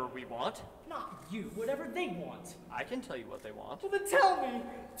 Whatever we want. Not you, whatever they want. I can tell you what they want. Well, then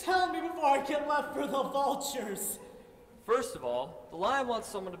tell me before I get left for the vultures. First of all, the lion wants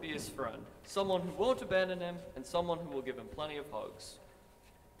someone to be his friend, someone who won't abandon him, and someone who will give him plenty of hugs.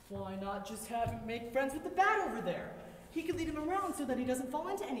 Why not just have him make friends with the bat over there? He could lead him around so that he doesn't fall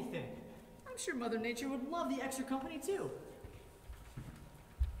into anything. I'm sure Mother Nature would love the extra company too.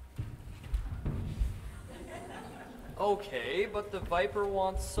 Okay, but the viper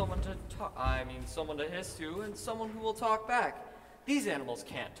wants someone to someone to hiss to, and someone who will talk back. These animals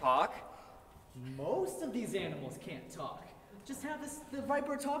can't talk. Most of these animals can't talk. Just have the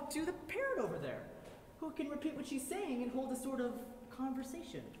viper talk to the parrot over there, who can repeat what she's saying and hold a sort of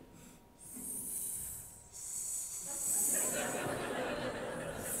conversation.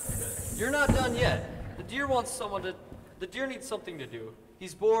 You're not done yet. The deer needs something to do.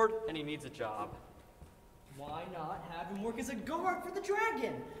 He's bored and he needs a job. Why not have him work as a guard for the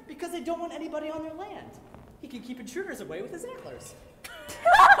dragon? Because they don't want anybody on their land. He can keep intruders away with his antlers.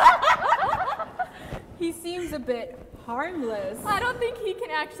 He seems a bit harmless. I don't think he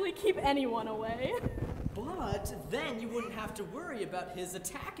can actually keep anyone away. But then you wouldn't have to worry about his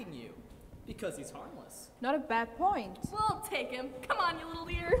attacking you, because he's harmless. Not a bad point. We'll take him. Come on, you little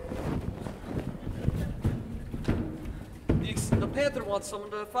deer. The panther wants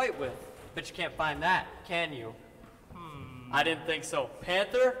someone to fight with. But you can't find that, can you? I didn't think so.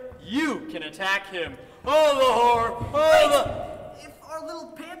 Panther, you can attack him. Oh, the horror! Oh, If our little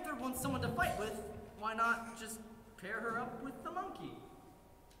panther wants someone to fight with, why not just pair her up with the monkey?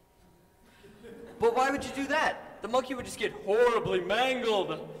 But why would you do that? The monkey would just get horribly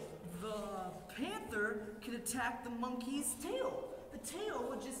mangled. The panther could attack the monkey's tail. The tail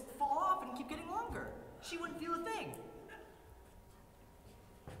would just fall off and keep getting longer. She wouldn't feel a thing.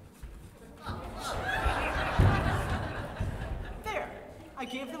 There! I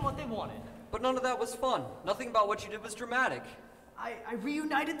gave them what they wanted. But none of that was fun. Nothing about what you did was dramatic. I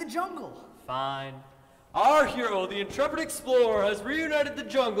reunited the jungle. Fine. Our hero, the intrepid explorer, has reunited the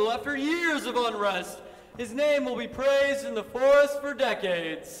jungle after years of unrest. His name will be praised in the forest for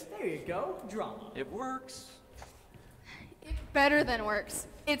decades. There you go. Drama. It works. It better than works.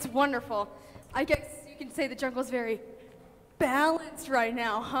 It's wonderful. I guess you can say the jungle's very balanced right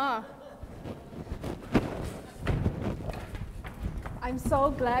now, huh? I'm so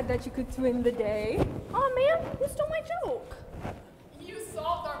glad that you could twin the day. Oh man, who stole my joke? You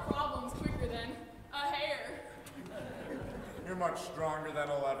solved our problems quicker than a hair. You're much stronger than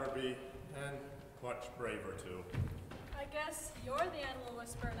I'll ever be, and much braver too. I guess you're the animal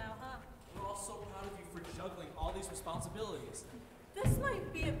whisperer now, huh? We're all so proud of you for juggling all these responsibilities. This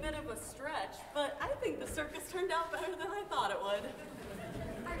might be a bit of a stretch, but I think the circus turned out better than I thought it would.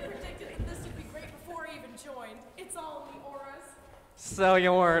 I predicted that this would be great before I even joined. It's all in the auras. So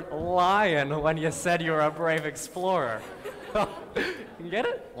you weren't lying when you said you were a brave explorer. Get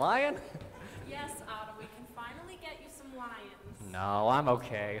it? Lion? Yes, Otto, we can finally get you some lions. No, I'm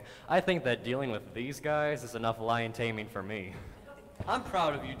okay. I think that dealing with these guys is enough lion taming for me. I'm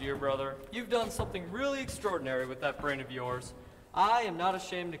proud of you, dear brother. You've done something really extraordinary with that brain of yours. I am not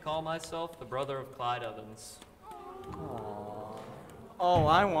ashamed to call myself the brother of Clyde Evans. Aww. All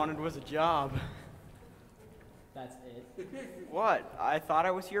I wanted was a job. That's it. What? I thought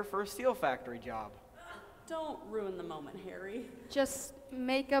I was here for a steel factory job. Don't ruin the moment, Harry. Just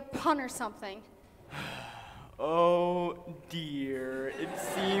make a pun or something. Oh dear, it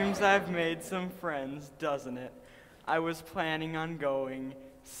seems I've made some friends, doesn't it? I was planning on going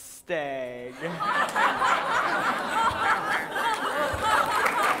stag.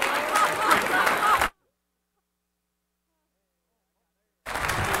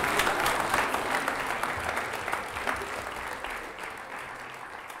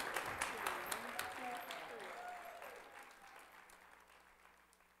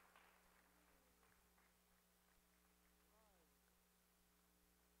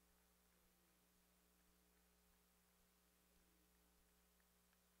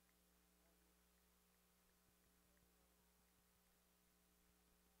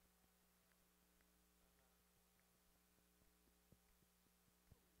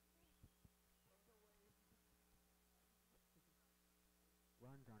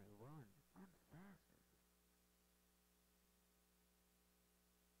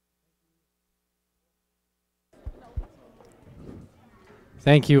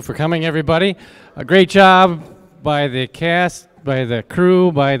 Thank you for coming, everybody. A great job by the cast, by the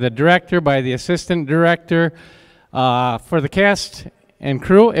crew, by the director, by the assistant director. For the cast and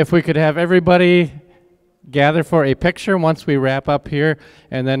crew, if we could have everybody gather for a picture once we wrap up here,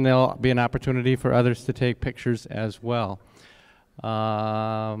 and then there'll be an opportunity for others to take pictures as well.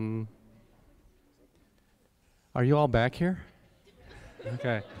 Are you all back here?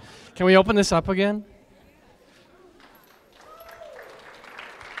 Okay. Can we open this up again?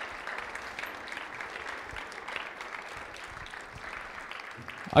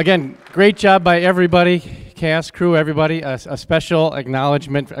 Again, great job by everybody, cast, crew, everybody. A special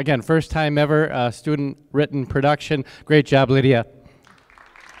acknowledgement. Again, first time ever student-written production. Great job, Lydia.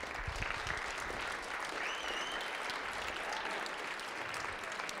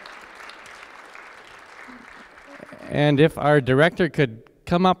 And if our director could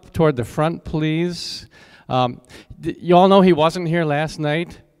come up toward the front, please. You all know he wasn't here last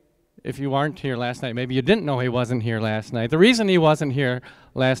night. If you weren't here last night, maybe you didn't know he wasn't here last night. The reason he wasn't here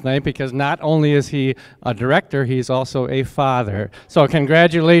last night, because not only is he a director, he's also a father. So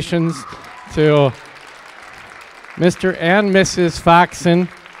congratulations to Mr. and Mrs. Foxen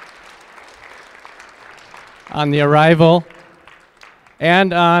on the arrival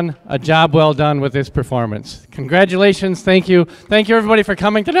and on a job well done with this performance. Congratulations, thank you. Thank you everybody for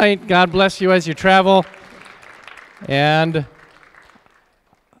coming tonight. God bless you as you travel. And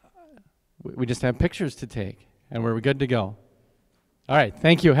we just have pictures to take, and we're good to go. All right,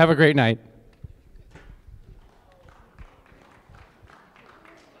 thank you. Have a great night.